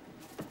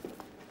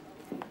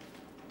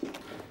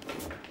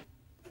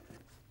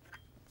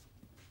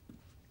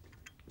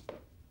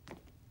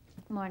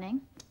 Morning.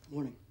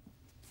 Morning.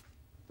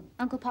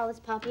 Uncle Paul,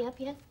 is Poppy up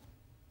yet?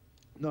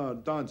 No,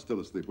 Don's still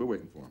asleep. We're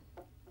waiting for him.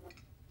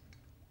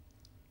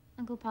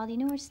 Uncle Paul, do you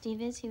know where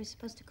Steve is? He was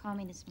supposed to call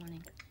me this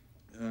morning.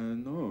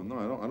 No,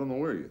 I don't know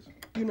where he is.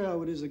 You know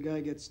how it is, a guy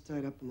gets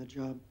tied up in the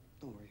job.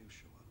 Don't worry, he'll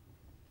show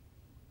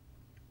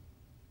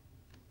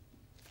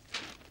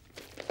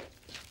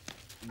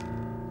up.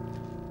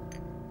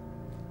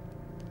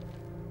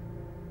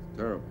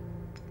 Terrible.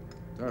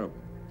 Terrible.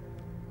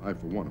 I,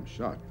 for one, am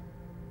shocked.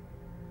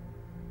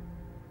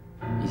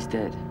 He's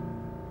dead.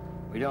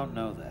 We don't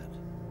know that.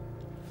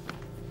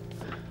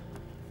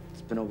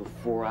 It's been over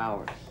 4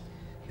 hours.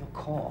 He'll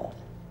call.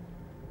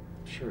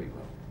 Sure he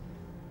will.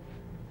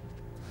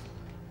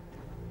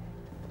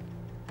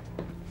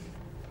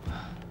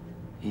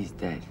 He's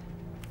dead.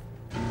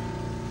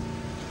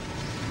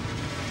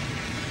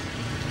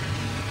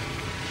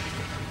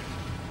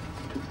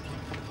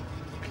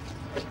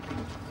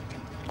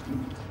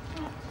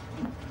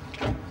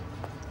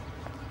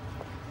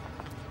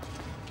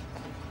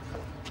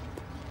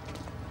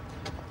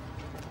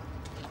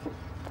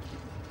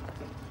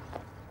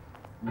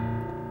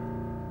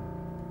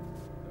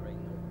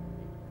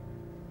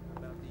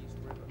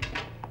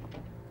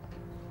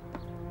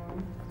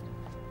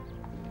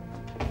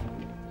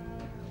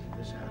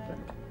 This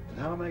happened. And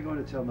how am I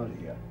going to tell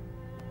Maria?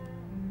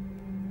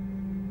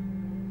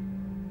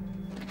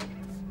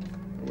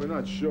 We're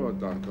not sure,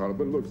 Don Carlo,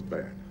 but it looks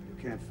bad. You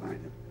can't find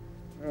him.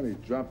 Well, he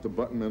dropped the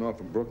button man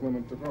off in Brooklyn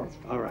and took off.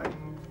 All right.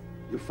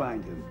 You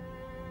find him.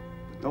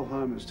 But no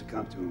harm is to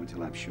come to him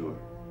until I'm sure.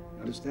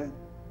 You understand?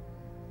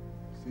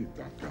 See,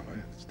 Don Carlo, I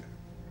understand.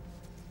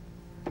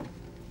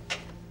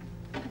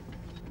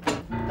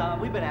 Don,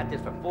 we've been at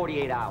this for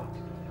 48 hours.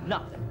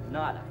 Nothing.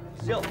 Nada.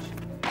 Zilch.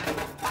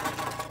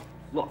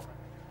 Look,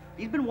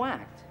 he's been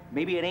whacked.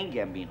 Maybe it ain't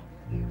Gambino.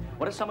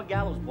 What if some of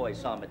Gallo's boys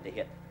saw him at the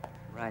hit?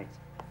 Right.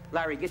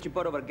 Larry, get your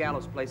butt over to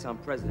Gallo's place on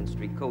President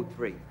Street, code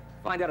 3.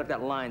 Find out if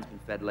that line's been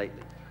fed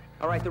lately.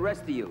 All right, the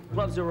rest of you,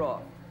 gloves are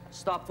off.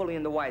 Stop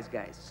bullying the wise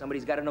guys.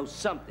 Somebody's got to know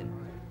something.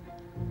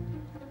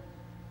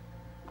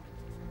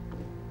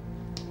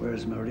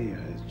 Where's Maria?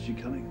 Is she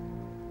coming?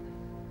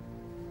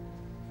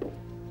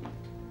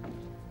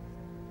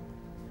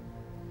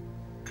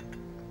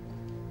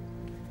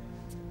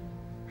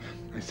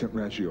 I sent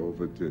Rashi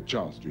over to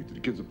Charles Street, to the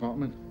kid's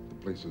apartment. The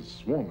place is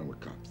swarming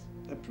with cops.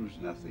 That proves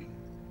nothing.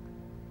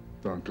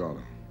 Don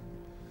Carlo,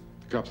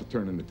 the cops are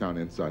turning the town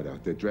inside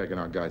out. They're dragging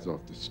our guys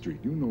off the street.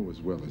 You know as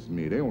well as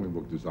me, they only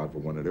booked us out for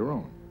one of their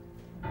own.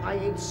 I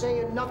ain't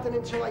saying nothing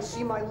until I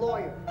see my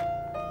lawyer.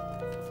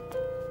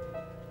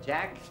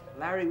 Jack,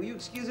 Larry, will you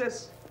excuse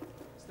us?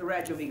 Mr.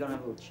 Radjo and me gonna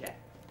have a little chat.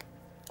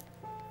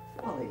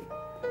 Wally,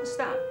 what's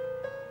that?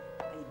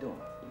 How you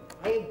doing?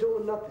 I ain't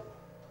doing nothing.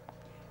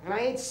 And I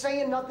ain't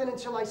saying nothing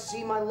until I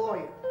see my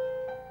lawyer.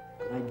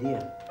 Good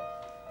idea.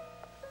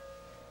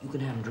 You can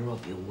have him draw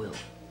up your will.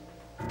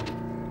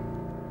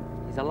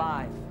 He's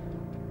alive.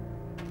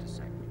 Just a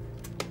second.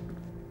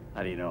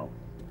 How do you know?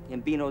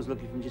 Gambino's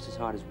looking for him just as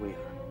hard as we are.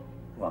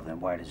 Well, then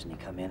why doesn't he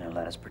come in and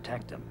let us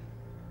protect him?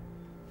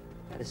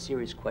 That's a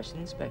serious question,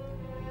 Inspector.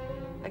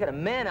 I got a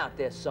man out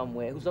there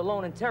somewhere who's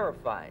alone and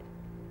terrified.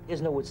 He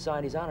doesn't know which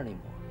side he's on anymore.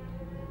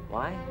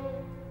 Why?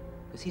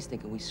 Because he's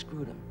thinking we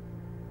screwed him.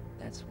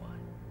 That's why.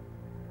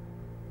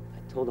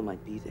 I told him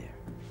I'd be there.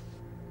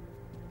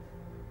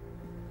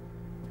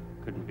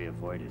 Couldn't be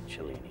avoided,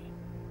 Cellini.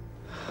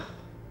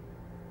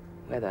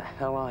 Where the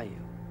hell are you?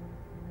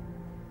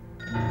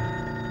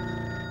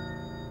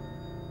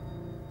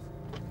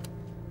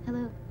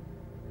 Hello.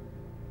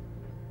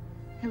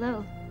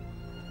 Hello.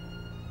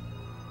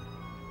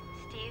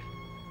 Steve,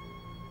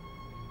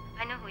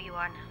 I know who you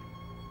are now.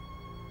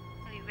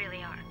 Who you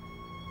really are.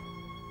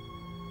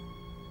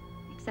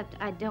 Except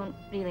I don't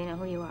really know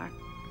who you are.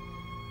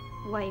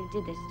 Why you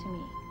did this to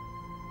me.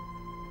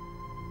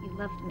 You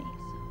loved me,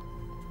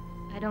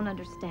 so I don't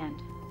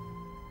understand.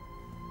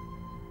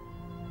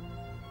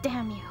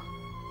 Damn you.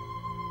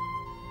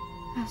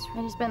 I was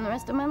ready to spend the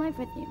rest of my life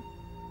with you.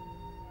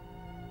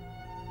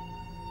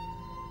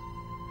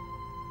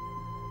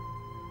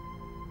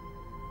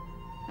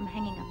 I'm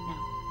hanging up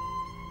now.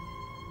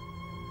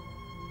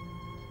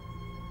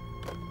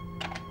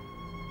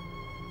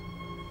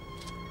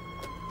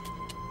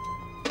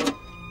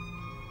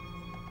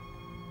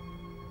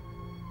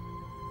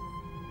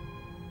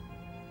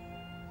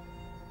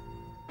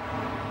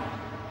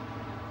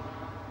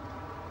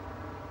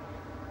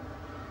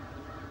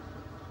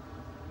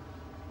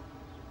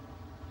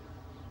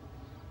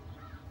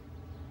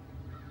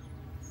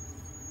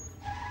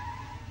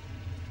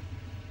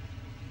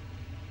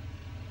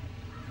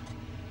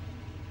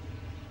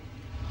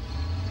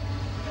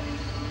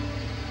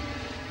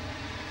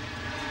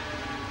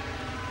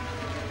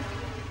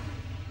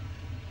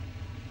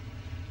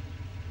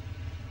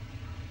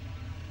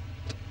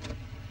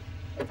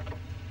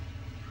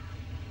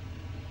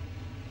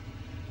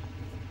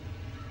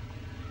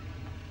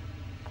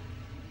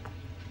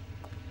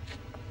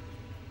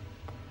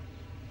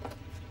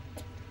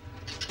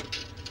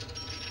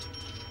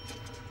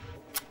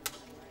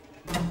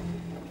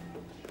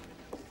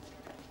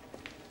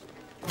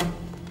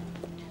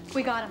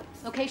 We got him.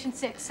 Location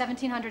 6,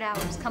 1700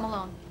 hours. Come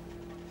alone.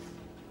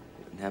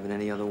 Wouldn't have it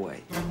any other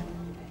way.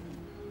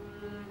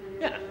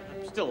 Yeah,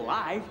 I'm still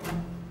alive.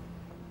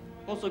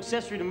 Also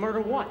accessory to murder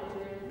what?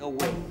 No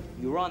way.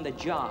 You're on the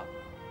job.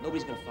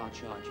 Nobody's gonna file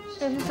charges.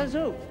 Says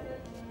who?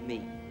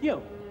 Me.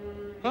 You.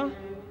 Huh?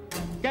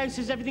 Guy who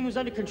says everything was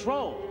under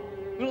control.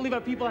 We don't leave our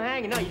people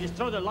hanging. No, you just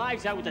throw their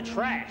lives out with the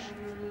trash.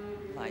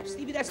 Life.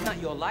 Stevie, that's not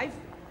your life.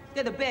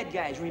 They're the bad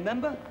guys,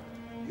 remember?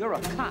 You're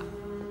a cop.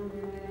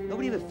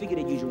 Nobody ever figured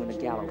they'd use you when the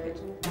gallows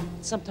hit.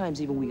 Sometimes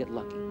even we get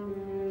lucky.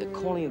 They're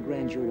calling a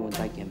grand jury to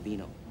indict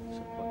Gambino. So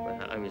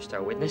what, I'm your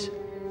star witness?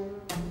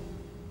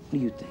 What do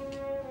you think?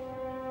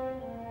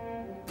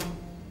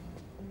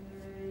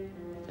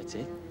 That's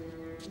it?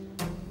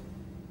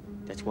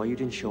 That's why you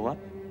didn't show up?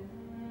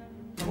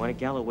 You want a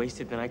gallows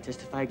wasted, then I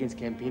testify against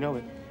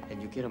Gambino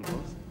and you get them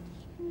both?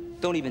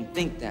 Don't even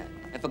think that.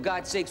 And for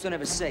God's sakes, don't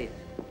ever say it.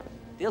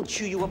 They'll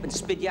chew you up and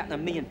spit you out in a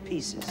million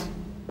pieces.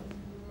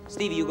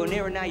 Stevie, you go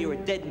nearer now, you're a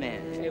dead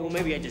man. Hey, well,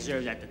 maybe I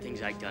deserve that, the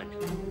things I've done.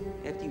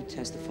 After you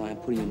testify, I'm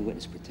putting you in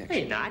witness protection.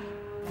 Hey, not.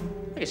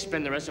 I can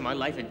spend the rest of my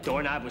life in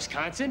Doorknob,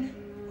 Wisconsin.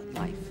 What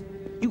life?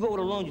 You go it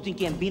alone, you think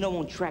Gambino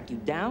won't track you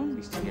down? At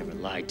least he never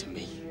lied to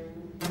me.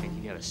 And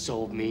he never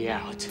sold me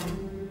out.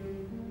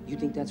 You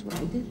think that's what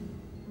I did?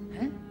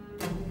 Huh?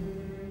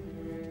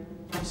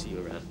 I'll see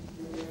you around.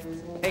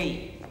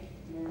 Hey,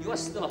 you're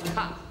still a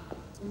cop.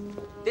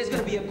 There's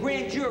gonna be a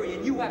grand jury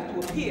and you have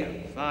to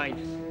appear.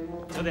 Fine.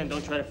 Till then,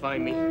 don't try to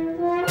find me.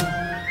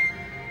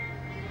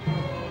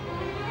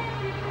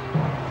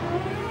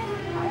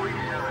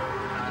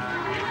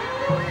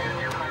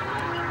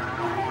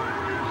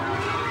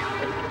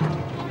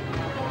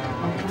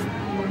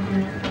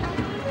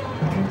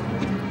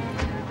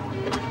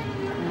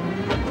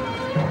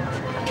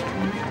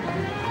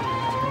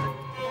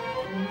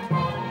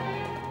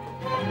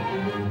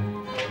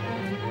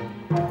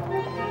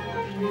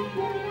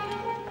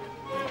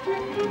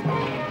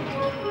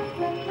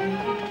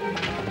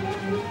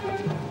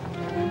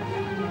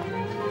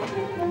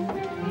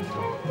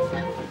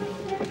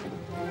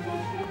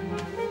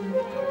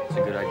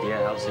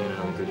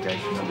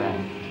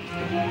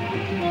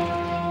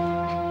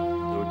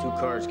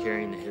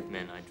 Carrying the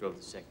hitman, I drove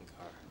the second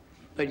car.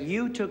 But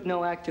you took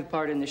no active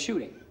part in the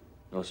shooting?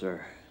 No,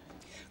 sir.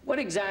 What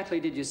exactly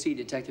did you see,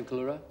 Detective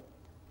Collura?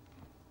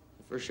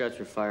 The first shots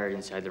were fired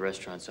inside the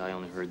restaurant, so I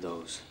only heard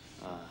those.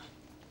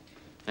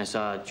 I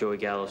saw Joey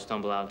Gallo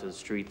stumble out into the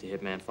street. The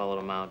hitman followed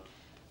him out,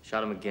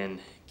 shot him again,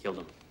 killed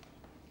him.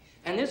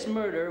 And this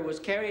murder was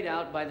carried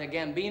out by the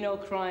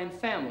Gambino crime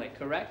family,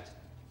 correct?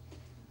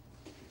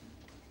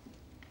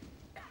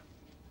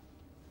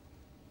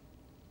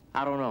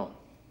 I don't know.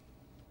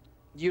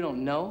 You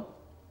don't know?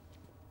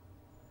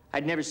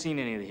 I'd never seen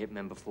any of the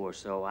hitmen before,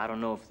 so I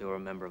don't know if they were a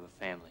member of a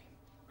family.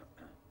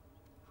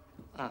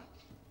 Ah.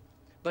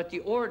 But the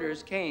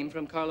orders came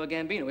from Carlo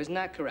Gambino, isn't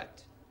that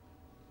correct?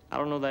 I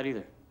don't know that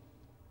either.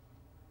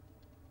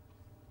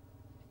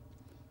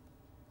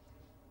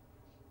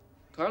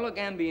 Carlo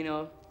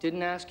Gambino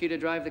didn't ask you to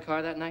drive the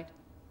car that night?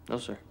 No,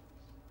 sir.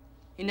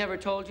 He never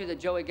told you that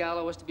Joey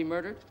Gallo was to be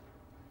murdered?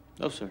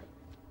 No, sir.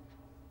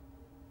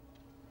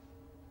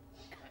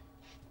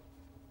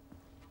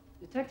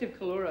 Detective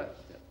Collura,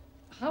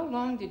 how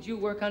long did you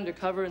work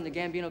undercover in the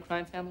Gambino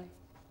crime family?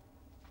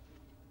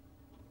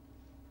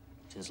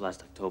 Since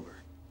last October.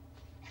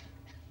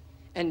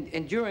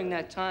 And during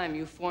that time,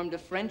 you formed a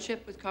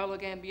friendship with Carlo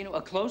Gambino?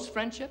 A close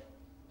friendship?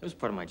 It was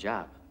part of my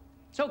job.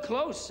 So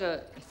close, in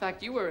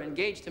fact, you were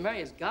engaged to marry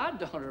his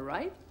goddaughter,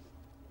 right?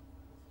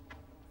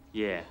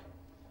 Yeah.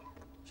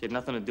 She had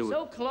nothing to do with...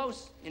 So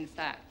close, in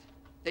fact,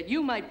 that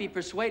you might be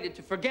persuaded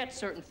to forget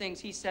certain things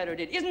he said or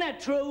did. Isn't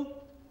that true?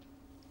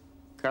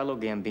 Carlo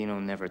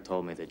Gambino never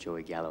told me that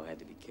Joey Gallo had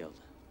to be killed.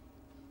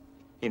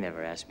 He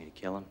never asked me to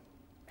kill him.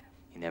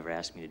 He never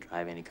asked me to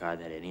drive any car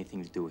that had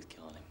anything to do with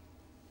killing him.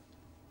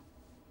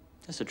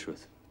 That's the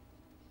truth.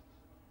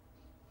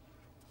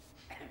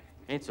 And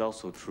it's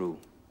also true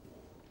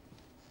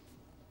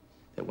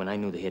that when I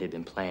knew the hit had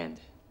been planned,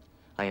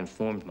 I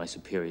informed my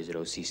superiors at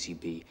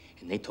OCCB,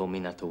 and they told me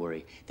not to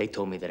worry. They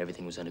told me that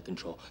everything was under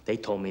control. They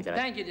told me that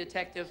Thank you,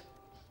 Detective.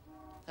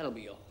 That'll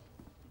be all.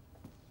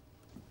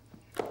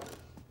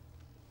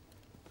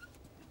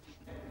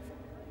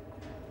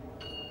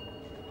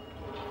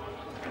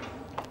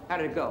 How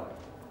did it go?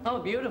 Oh,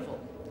 beautiful.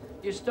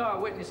 Your star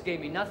witness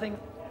gave me nothing.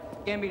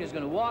 Gambino's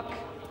gonna walk.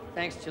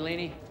 Thanks,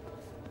 Cellini.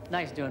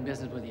 Nice doing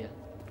business with you.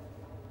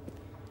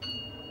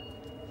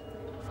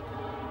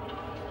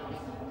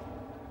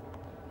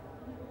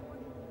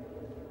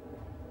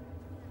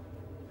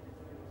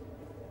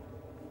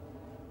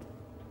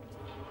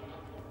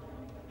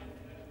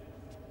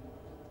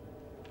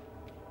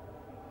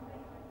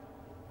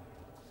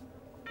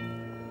 Can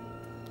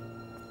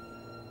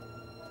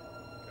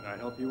I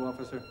help you,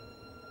 officer?